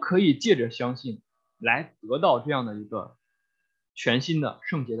你都可以借着相信来得到这样的一个全新的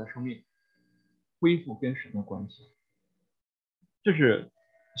圣洁的生命，恢复跟神的关系。这是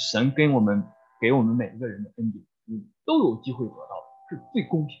神给我们每一个人的恩典，你都有机会得到的，是最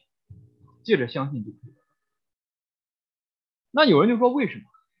公平，借着相信就可以得到。那有人就说，为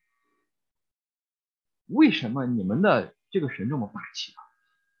什么你们的这个神这么霸气啊？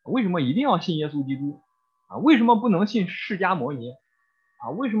为什么一定要信耶稣基督啊？为什么不能信释迦摩尼啊？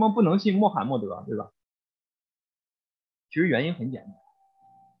为什么不能信穆罕默德，对吧？其实原因很简单。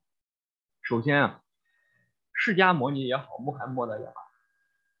首先啊，释迦摩尼也好，穆罕默德也好，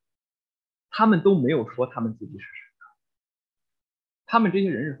他们都没有说他们自己是神，他们这些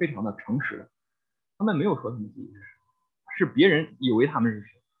人是非常的诚实的，他们没有说他们自己是神，是别人以为他们是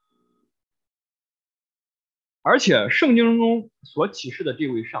神。而且圣经中所启示的这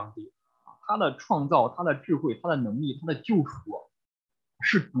位上帝，他的创造、他的智慧、他的能力、他的救赎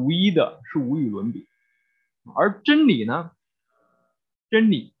是独一的，是无与伦比。而真理呢，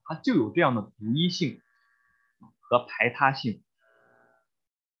真理它就有这样的独一性和排他性。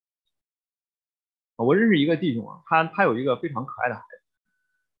我认识一个弟兄啊，他有一个非常可爱的孩子，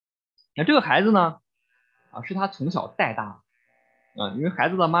那这个孩子呢，是他从小带大的，因为孩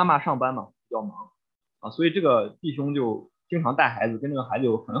子的妈妈上班嘛，比较忙所以这个弟兄就经常带孩子，跟这个孩子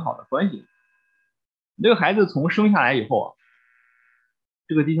有很好的关系。这个孩子从生下来以后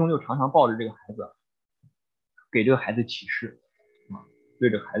这个弟兄就常常抱着这个孩子，给这个孩子启示对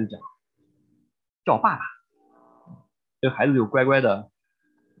这个孩子讲，叫爸爸，这个孩子就乖乖的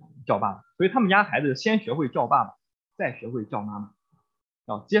叫爸爸。所以他们家孩子先学会叫爸爸，再学会叫妈妈，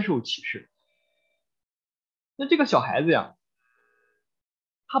要接受启示。那这个小孩子呀，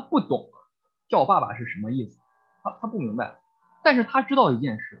他不懂叫爸爸是什么意思，他不明白，但是他知道一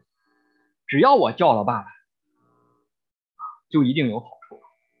件事，只要我叫了爸爸，就一定有好处，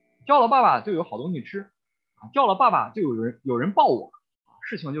叫了爸爸就有好东西吃，叫了爸爸就有人抱我，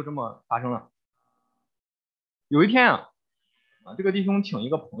事情就这么发生了。有一天这个弟兄请一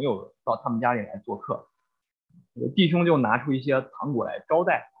个朋友到他们家里来做客，这个弟兄就拿出一些糖果来招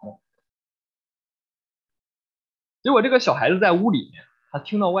待结果这个小孩子在屋里面，他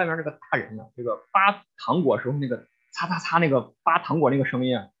听到外面这个大人这个扒糖果时候那个擦擦擦那个扒糖果那个声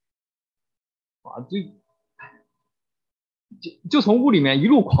音啊，就从屋里面一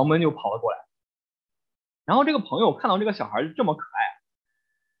路狂奔就跑了过来。然后这个朋友看到这个小孩这么可爱，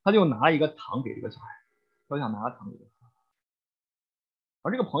他就拿了一个糖给这个小孩，他想拿个糖给他。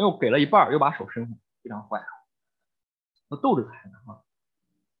而这个朋友给了一半，又把手伸回，非常坏，他逗着孩子啊，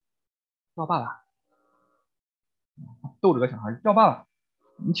叫爸爸，逗着个小孩叫爸爸。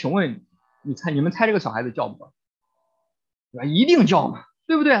你请问，你们猜这个小孩子叫不叫？对吧？一定叫嘛，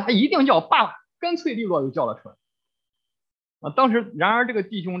对不对？他一定叫爸爸，干脆利落就叫了出来。啊，然而这个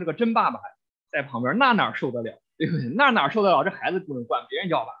弟兄这个真爸爸在旁边，那哪受得了，对不对？那哪受得了？这孩子不能管别人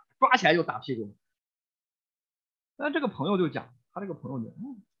叫爸，抓起来就打屁股。那这个朋友就讲，他这个朋友就，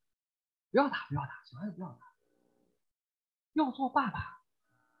不要打，不要打，小孩子不要打，要做爸爸，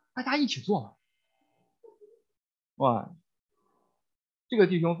大家一起做嘛。哇，这个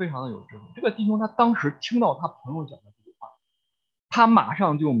弟兄非常的有智慧。这个弟兄他当时听到他朋友讲的这句话，他马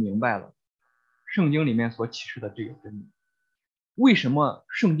上就明白了圣经里面所启示的这个真理。为什么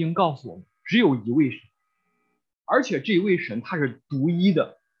圣经告诉我们只有一位神，而且这一位神他是独一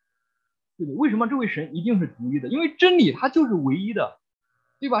的，对不对？为什么这位神一定是独一的？因为真理它就是唯一的，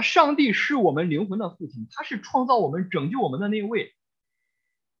对吧？上帝是我们灵魂的父亲，他是创造我们、拯救我们的那位，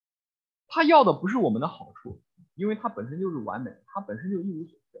他要的不是我们的好处，因为他本身就是完美，他本身就一无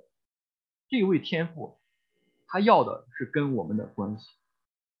所缺。这一位天父，他要的是跟我们的关系，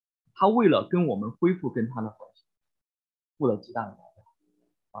他为了跟我们恢复跟他的关系，付了极大的代价，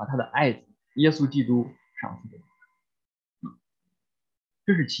把他的爱子耶稣基督赏赐给我们，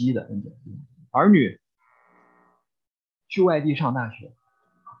这是其一的恩典。儿女去外地上大学，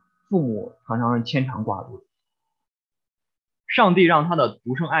父母常常是牵肠挂肚，上帝让他的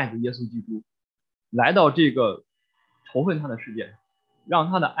独生爱子耶稣基督来到这个仇恨他的世界，让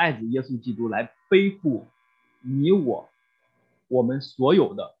他的爱子耶稣基督来背负你我们所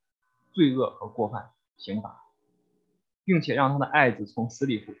有的罪恶和过犯刑罚，并且让他的爱子从死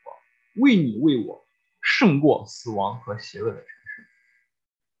里复活，为你为我胜过死亡和邪恶的城市。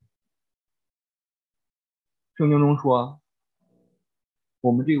圣经中说，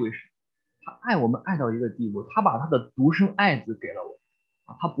我们这位神，他爱我们爱到一个地步，他把他的独生爱子给了我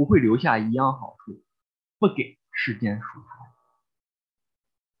们，他不会留下一样好处不给世间属他。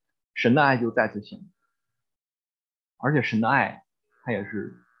神的爱就再次显明，而且神的爱它也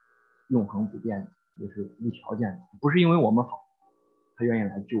是永恒不变的，也是无条件的，不是因为我们好，他愿意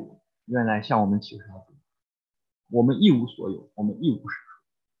来救我们，愿意来向我们起誓他主。我们一无所有，我们一无是处，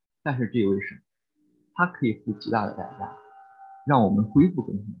但是这一位神，他可以付极大的代价，让我们恢复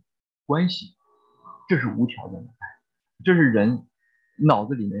跟他的关系，这是无条件的爱，这是人脑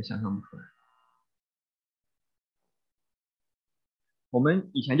子里面想象不出来。我们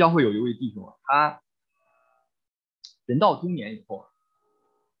以前教会有一位弟兄，他人到中年以后，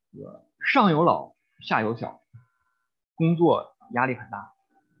上有老下有小，工作压力很大，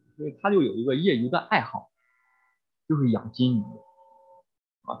所以他就有一个业余的爱好，就是养金鱼。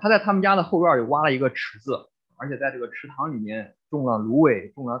他在他们家的后院里挖了一个池子，而且在这个池塘里面种了芦苇，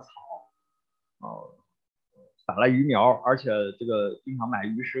种了草，撒了鱼苗，而且这个经常买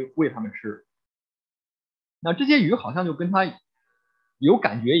鱼食喂他们吃。那这些鱼好像就跟他有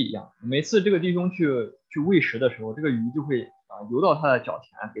感觉一样，每次这个弟兄去喂食的时候，这个鱼就会游到他的脚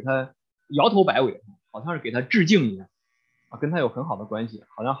前，给他摇头摆尾，好像是给他致敬一样，跟他有很好的关系，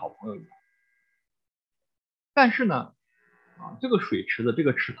好像好朋友一样。但是呢，这个水池的这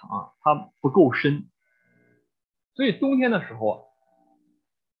个池塘它不够深，所以冬天的时候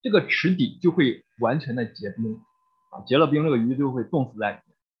这个池底就会完全的结冰，结了冰，这个鱼就会冻死在里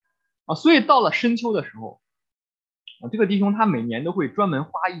面，所以到了深秋的时候，这个弟兄他每年都会专门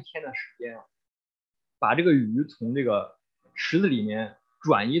花一天的时间，把这个鱼从这个池子里面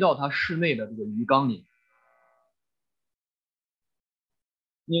转移到他室内的这个鱼缸里。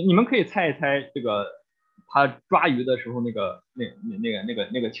你们可以猜一猜这个他抓鱼的时候那个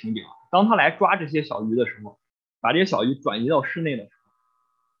情景。当他来抓这些小鱼的时候，把这些小鱼转移到室内的时候，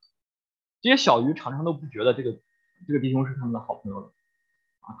这些小鱼常常都不觉得这个弟兄是他们的好朋友的，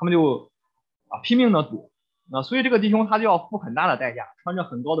他们就拼命的躲。所以这个弟兄他就要付很大的代价，穿着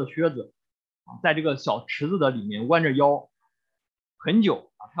很高的靴子，在这个小池子的里面弯着腰很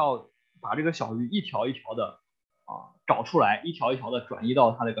久，他要把这个小鱼一条一条的找出来，一条一条的转移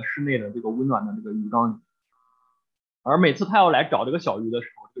到他这个室内的这个温暖的这个鱼缸里。而每次他要来找这个小鱼的时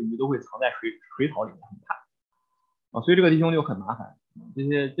候，这个鱼都会藏在水草里面，很怕所以这个弟兄就很麻烦。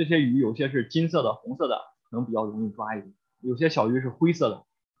这些鱼有些是金色的、红色的，可能比较容易抓一点；有些小鱼是灰色的，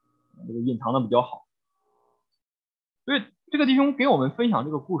这个隐藏的比较好。所以这个弟兄给我们分享这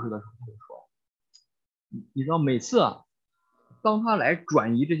个故事的时候，他就说，你知道每次当他来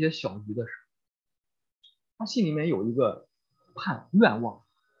转移这些小鱼的时候，他心里面有一个愿望，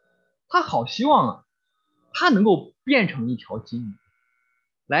他好希望啊，他能够变成一条金鱼，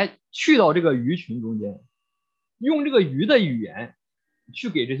来去到这个鱼群中间，用这个鱼的语言去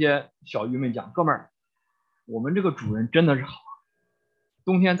给这些小鱼们讲，哥们儿，我们这个主人真的是好，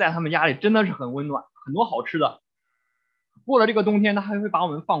冬天在他们家里真的是很温暖，很多好吃的。过了这个冬天，他还会把我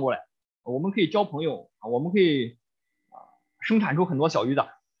们放过来，我们可以交朋友，我们可以生产出很多小鱼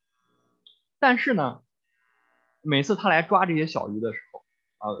的。但是呢，每次他来抓这些小鱼的时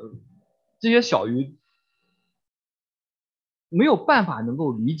候，这些小鱼没有办法能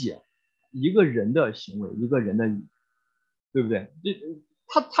够理解一个人的行为，一个人的语，对不对？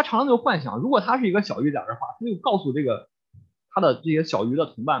他常常就幻想，如果他是一个小鱼仔的话，他就告诉他的这些小鱼的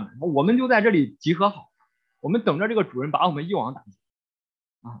同伴们，我们就在这里集合好，我们等着这个主人把我们一网打尽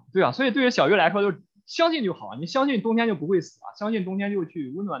啊！对啊，所以对于小鱼来说，就相信就好，你相信冬天就不会死啊，相信冬天就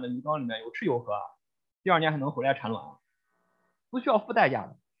去温暖的鱼缸里面有吃有喝啊，第二年还能回来产卵啊，不需要付代价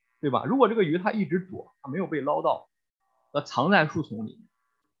的，对吧？如果这个鱼它一直躲，它没有被捞到，它藏在树丛里面，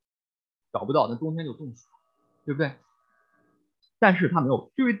找不到，那冬天就冻死了，对不对？但是他没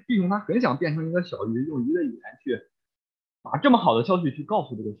有，这位弟兄他很想变成一个小鱼，用鱼的语言去把这么好的消息去告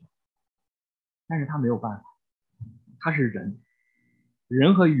诉这个小鱼，但是他没有办法，他是人，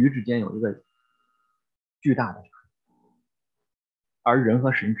人和鱼之间有一个巨大的差距，而人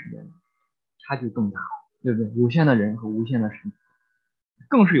和神之间差距更大，对不对？有限的人和无限的神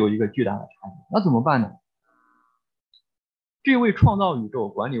更是有一个巨大的差距。那怎么办呢？这位创造宇宙、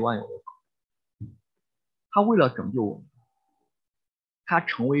管理万有的主，他为了拯救我们，他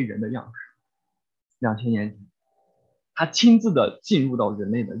成为人的样式。2000年前，他亲自的进入到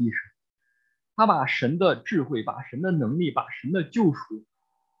人类的历史，他把神的智慧、把神的能力、把神的救赎、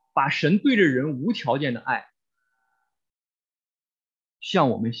把神对着人无条件的爱向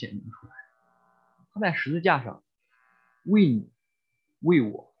我们显明出来。他在十字架上为你、为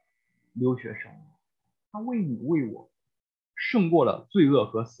我流血舍命，他为你、为我胜过了罪恶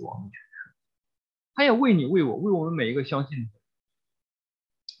和死亡的权势，他也为你、为我、为我们每一个相信的人，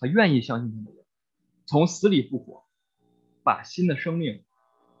他愿意相信他的人，从死里复活，把新的生命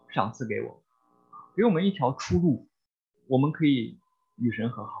赏赐给我，给我们一条出路，我们可以与神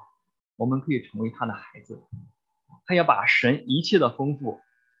和好，我们可以成为他的孩子。他也把神一切的丰富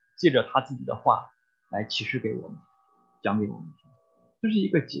借着他自己的话来启示给我们，讲给我们听，这是一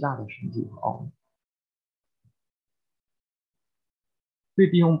个极大的神迹和奥秘。所以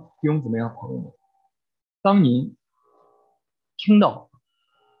弟兄姊妹朋友们，当您听到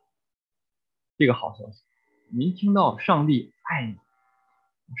这个好消息，您听到上帝爱你，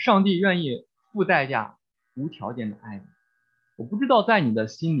上帝愿意付代价无条件的爱你，我不知道在你的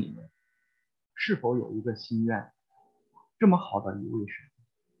心里面是否有一个心愿，这么好的一位神，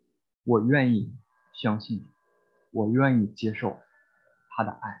我愿意相信，我愿意接受他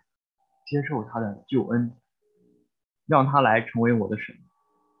的爱，接受他的救恩，让他来成为我的神，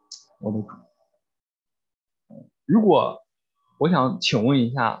我的主。如果我想请问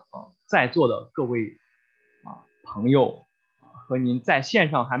一下在座的各位朋友和您在线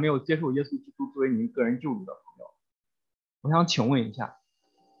上还没有接受耶稣基督作为您个人救主的朋友，我想请问一下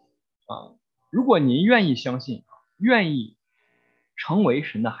如果您愿意相信，愿意成为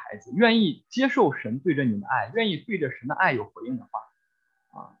神的孩子，愿意接受神对着你的爱，愿意对着神的爱有回应的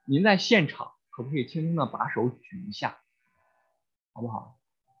话您在现场可不可以轻轻的把手举一下，好不好？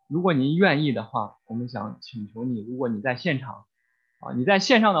如果您愿意的话，我们想请求你，如果你在现场你在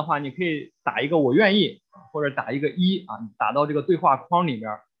线上的话，你可以打一个我愿意或者打一个1打到这个对话框里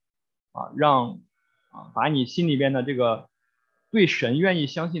边让把你心里边的这个对神愿意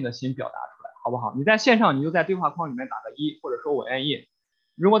相信的心表达出来，好不好？你在线上你就在对话框里面打个1，或者说我愿意。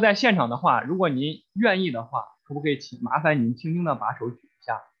如果在现场的话，如果您愿意的话，可不可以麻烦您轻轻的把手举一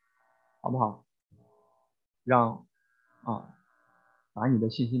下，好不好？让把你的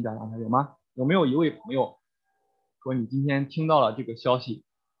信心表达出来，有吗？有没有一位朋友说你今天听到了这个消息，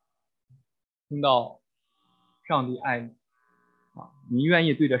听到上帝爱你你愿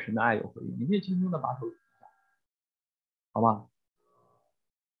意对着神的爱有回应，你可以轻轻的把手举一下，好吧？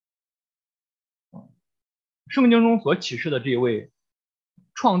圣经中所启示的这位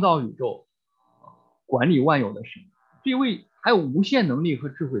创造宇宙、管理万有的神，这位还有无限能力和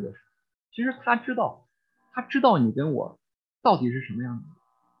智慧的神，其实他知道你跟我到底是什么样的，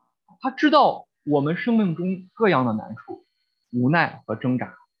他知道我们生命中各样的难处、无奈和挣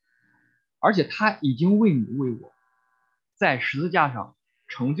扎，而且他已经为你为我在十字架上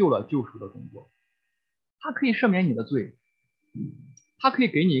成就了救赎的工作，他可以赦免你的罪，他可以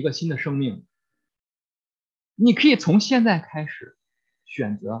给你一个新的生命，你可以从现在开始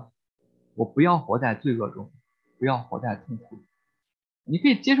选择我不要活在罪恶中，不要活在痛苦里。你可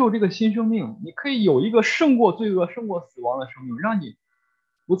以接受这个新生命，你可以有一个胜过罪恶、胜过死亡的生命，让你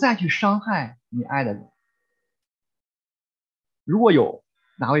不再去伤害你爱的人。如果有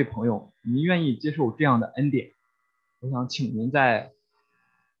哪位朋友您愿意接受这样的恩典，我想请您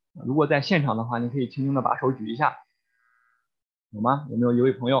如果在现场的话，你可以轻轻的把手举一下，有吗？有没有一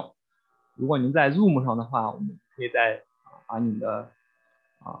位朋友？如果您在 Zoom 上的话，我们可以把你的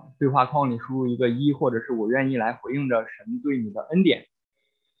对话框里输入一个1，或者是我愿意来回应着神对你的恩典。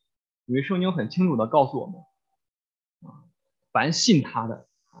因为圣经很清楚的告诉我们，凡信他的，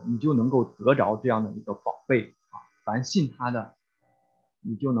你就能够得着这样的一个宝贝凡信他的，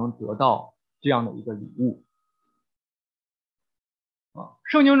你就能得到这样的一个礼物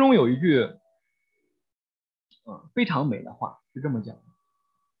圣经中有一句非常美的话，是这么讲的，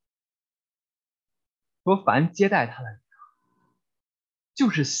说凡接待他的人，就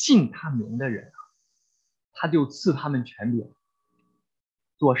是信他名的人，他就赐他们权柄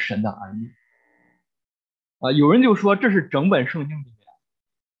做神的儿女有人就说这是整本圣经里面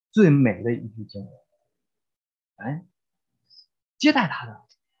最美的一句经文接待他的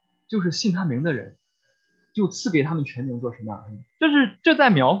就是信他名的人，就赐给他们权柄做神的儿女。这在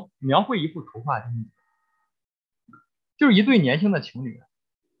描绘一幅图画，就是一对年轻的情侣，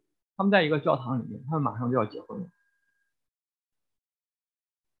他们在一个教堂里面，他们马上就要结婚了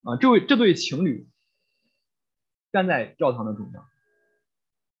这对情侣站在教堂的中央，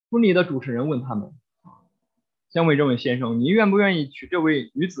婚礼的主持人问他们三位这位先生，您愿不愿意娶这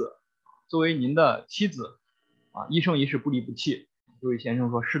位女子作为您的妻子一生一世不离不弃？这位先生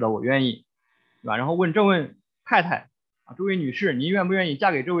说是的，我愿意，对吧？然后问这位太太这位女士，您愿不愿意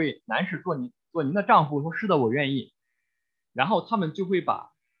嫁给这位男士做您的丈夫？说是的，我愿意。然后他们就会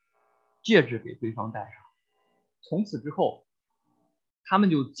把戒指给对方戴上，从此之后他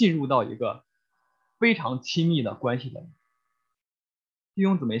们就进入到一个非常亲密的关系里。弟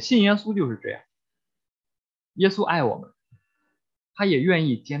兄姊妹，信耶稣就是这样，耶稣爱我们，他也愿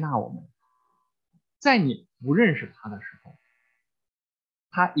意接纳我们。在你不认识他的时候，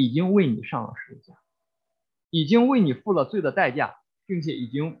他已经为你上了十字架，已经为你付了罪的代价，并且已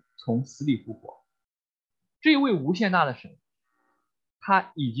经从死里复活。这位无限大的神，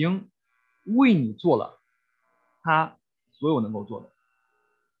他已经为你做了他所有能够做的。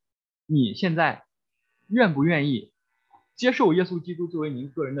你现在愿不愿意接受耶稣基督作为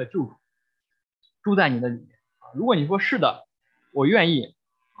您个人的救主，住在你的里面如果你说是的，我愿意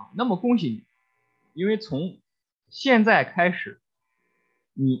那么恭喜你，因为从现在开始，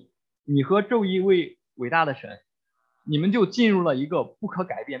你和这一位伟大的神，你们就进入了一个不可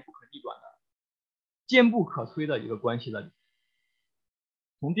改变、不可逆转的、坚不可摧的一个关系了。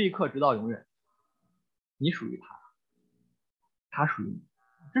从这一刻直到永远，你属于他，他属于你，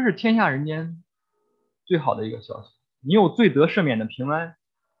这是天下人间最好的一个消息。你有罪得赦免的平安，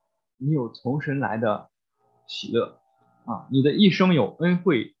你有从神来的喜乐你的一生有恩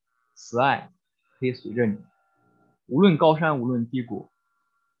惠慈爱可以随着你，无论高山无论低谷，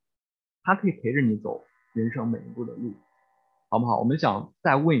他可以陪着你走人生每一步的路，好不好？我们想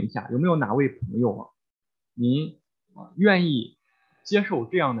再问一下，有没有哪位朋友您愿意接受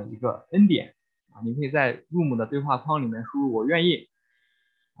这样的一个恩典你可以在 Zoom 的对话框里面输入我愿意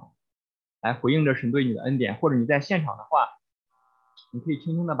来回应着神对你的恩典，或者你在现场的话，你可以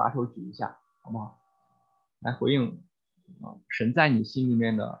轻轻的把手举一下，好不好？来回应神在你心里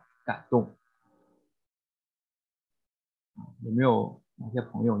面的感动有没有哪些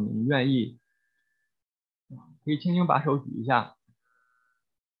朋友你愿意可以轻轻把手举一下，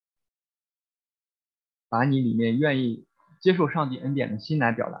把你里面愿意接受上帝恩典的心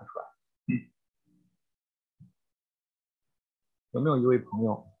来表达出来有没有一位朋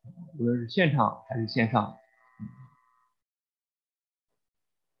友无论是现场还是线上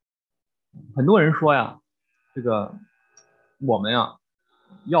很多人说呀这个我们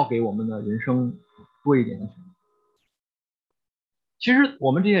要给我们的人生多一点的选择。其实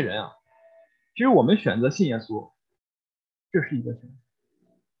我们这些人其实我们选择信耶稣，这是一个选择；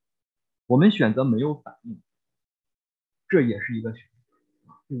我们选择没有反应，这也是一个选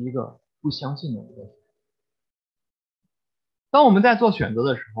择，是一个不相信的一个选择。当我们在做选择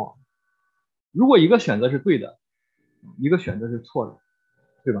的时候，如果一个选择是对的，一个选择是错的，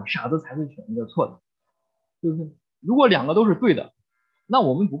对吧？傻子才会选一个错的，对不对？如果两个都是对的，那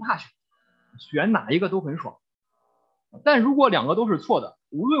我们不怕选哪一个都很爽。但如果两个都是错的，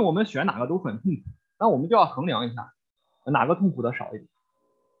无论我们选哪个都很痛苦，那我们就要衡量一下哪个痛苦的少一点。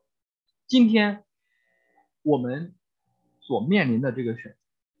今天我们所面临的这个选择，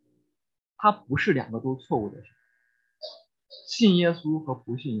它不是两个都错误的选择，信耶稣和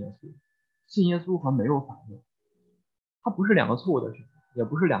不信耶稣，信耶稣和没有反应，它不是两个错误的选择，也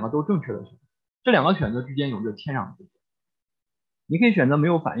不是两个都正确的选择，这两个选择之间有着天壤之别。你可以选择没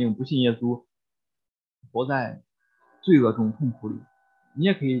有反应，不信耶稣，活在罪恶中痛苦里，你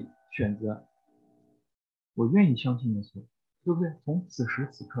也可以选择我愿意相信耶稣，对不对？从此时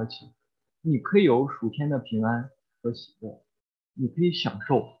此刻起，你可以有属天的平安和喜乐，你可以享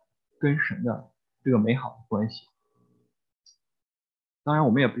受跟神的这个美好的关系。当然，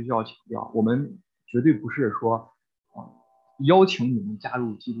我们也必须要强调，我们绝对不是说邀请你们加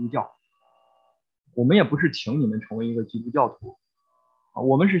入基督教，我们也不是请你们成为一个基督教徒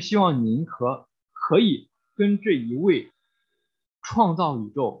我们是希望您可以跟这一位创造宇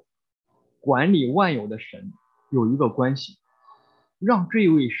宙、管理万有的神有一个关系，让这一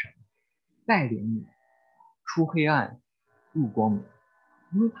位神带领你出黑暗入光明，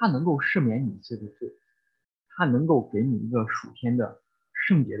因为他能够赦免你一切的罪，他能够给你一个属天的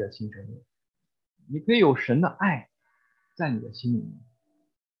圣洁的新生命。你可以有神的爱在你的心里面，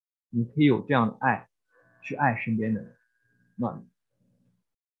你可以有这样的爱去爱身边的人。那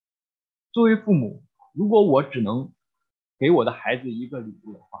作为父母，如果我只能给我的孩子一个礼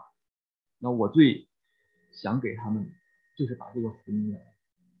物的话，那我最想给他们就是把这个福音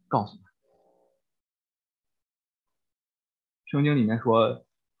告诉他。圣经里面说，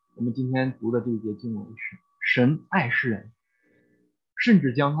我们今天读的这一节经文是神爱世人，甚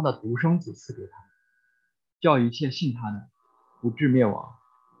至将他的独生子赐给他们，叫一切信他的不至灭亡，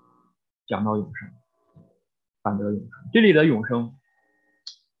讲到永生，反得永生。这里的永生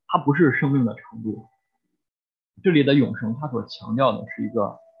它不是生命的程度，这里的永生它所强调的是一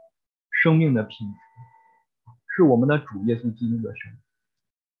个生命的品质，是我们的主耶稣基督的生。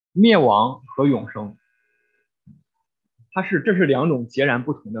灭亡和永生这是两种截然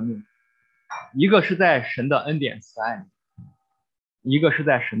不同的命，一个是在神的恩典慈爱里，一个是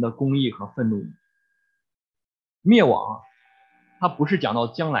在神的公义和愤怒里。灭亡它不是讲到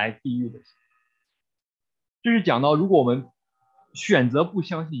将来地狱的，这是讲到如果我们选择不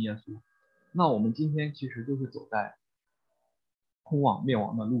相信耶稣，那我们今天其实就是走在通往灭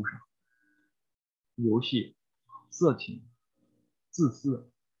亡的路上。游戏、色情、自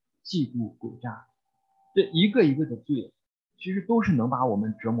私、嫉妒、诡诈，这一个一个的罪，其实都是能把我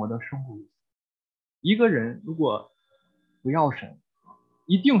们折磨的生不如死。一个人如果不要神，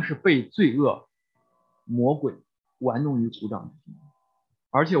一定是被罪恶、魔鬼玩弄于股掌之中，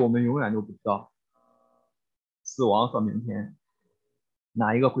而且我们永远都不知道死亡和明天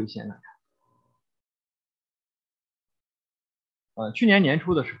哪一个会先来。去年年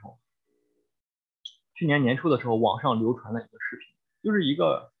初的时候，网上流传了一个视频，就是一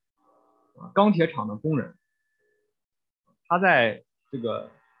个钢铁厂的工人，他在这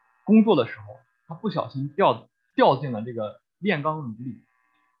个工作的时候，他不小心掉进了这个炼钢炉里。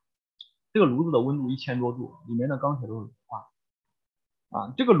这个炉子的温度1000多度，里面的钢铁都是融化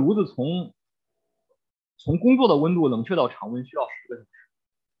这个炉子从工作的温度冷却到常温需要10个小时，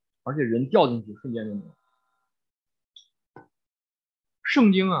而且人掉进去瞬间就没有。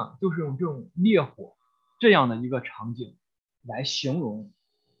圣经就是用这种烈火这样的一个场景来形容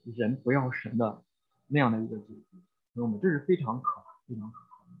人不要神的那样的一个结局。朋友们，这是非常可怕、非常可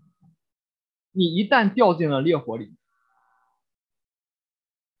怕的。你一旦掉进了烈火里，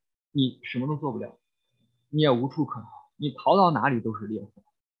你什么都做不了，你也无处可逃，你逃到哪里都是烈火。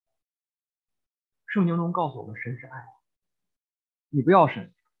圣经中告诉我们，神是爱，你不要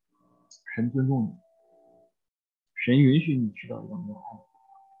神，神尊重你，神允许你去到一个没有爱。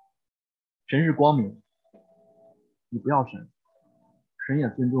神是光明，你不要神，神也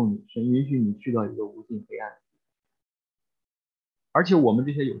尊重你，神允许你去到一个无尽黑暗。而且我们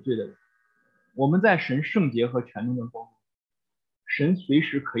这些有罪的人，我们在神圣洁和全能的光中，神随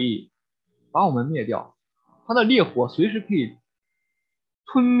时可以把我们灭掉，他的烈火随时可以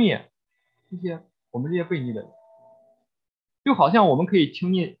吞灭我们这些悖逆的人，就好像我们可以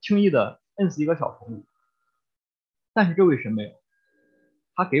轻易的摁死一个小虫子，但是这位神没有，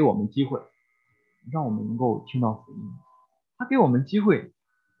他给我们机会，让我们能够听到福音，他给我们机会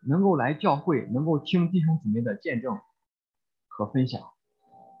能够来教会，能够听弟兄姊妹的见证和分享，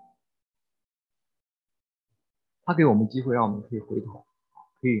他给我们机会，让我们可以回头，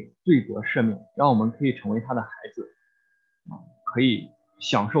可以罪得赦免，让我们可以成为他的孩子，可以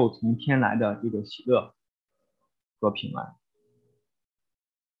享受从天来的这个喜乐和平安。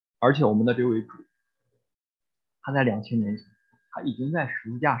而且我们的这位主，他在2000年前，他已经在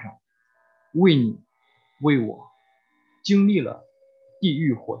十字架上为你为我经历了地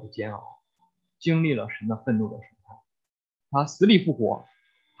狱火的煎熬，经历了神的愤怒的审判，他死里复活，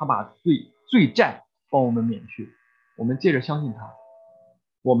他把罪债帮我们免去，我们借着相信他，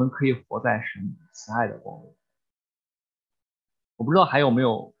我们可以活在神慈爱的光中。我不知道还有没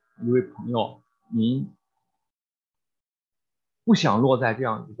有一位朋友，您不想落在这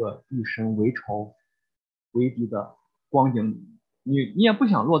样一个与神为仇为敌的光景里，你也不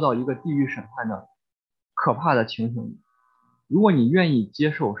想落到一个地狱审判的可怕的情形里。如果你愿意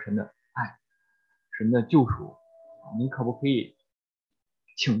接受神的爱、神的救赎，你可不可以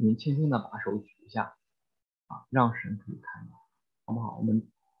请您轻轻的把手举一下啊，让神可以看到，好不好？我们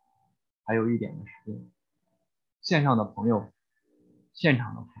还有一点的时间，线上的朋友、现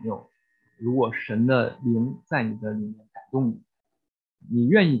场的朋友，如果神的灵在你的里面感动你，你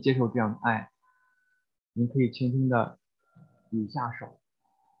愿意接受这样的爱，您可以轻轻的举下手，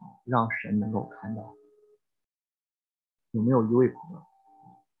让神能够看到。有没有一位朋友？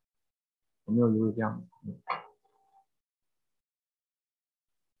有没有一位这样的朋友？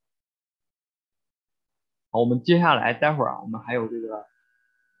好，我们接下来待会儿啊，我们还有这个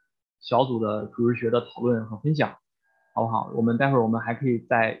小组的主日学的讨论和分享，好不好？我们待会儿我们还可以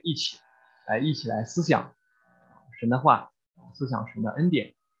在一起来思想神的话，思想神的恩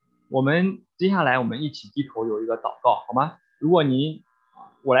典。我们接下来我们一起低头有一个祷告，好吗？如果您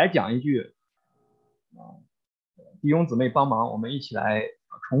我来讲一句，弟兄姊妹帮忙，我们一起来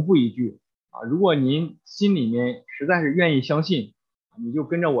重复一句啊。如果您心里面实在是愿意相信，你就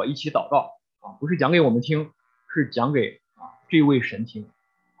跟着我一起祷告啊，不是讲给我们听，是讲给这位神听。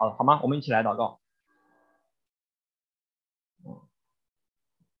好吗？我们一起来祷告。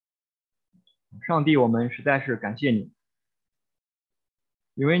上帝，我们实在是感谢你，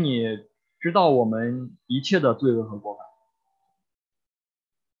因为你知道我们一切的罪恶和过犯，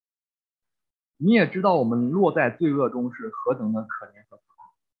你也知道我们落在罪恶中是何等的可怜和可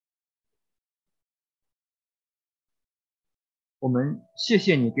怕。我们谢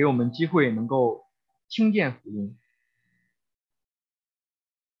谢你给我们机会能够听见福音，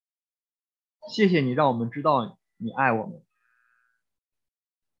谢谢你让我们知道你爱我们，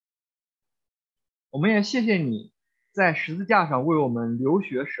我们也谢谢你在十字架上为我们流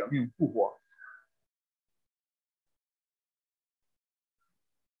血舍命复活。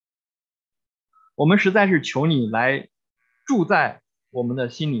我们实在是求你来住在我们的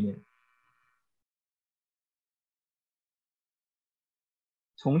心里面，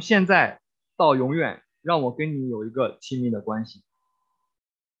从现在到永远，让我跟你有一个亲密的关系。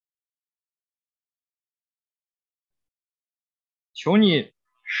求你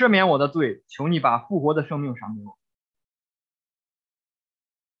赦免我的罪，求你把复活的生命赏给我。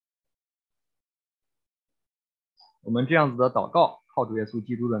我们这样子的祷告，靠主耶稣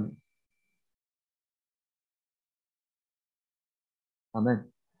基督的名，阿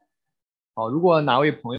门。好，如果哪位朋友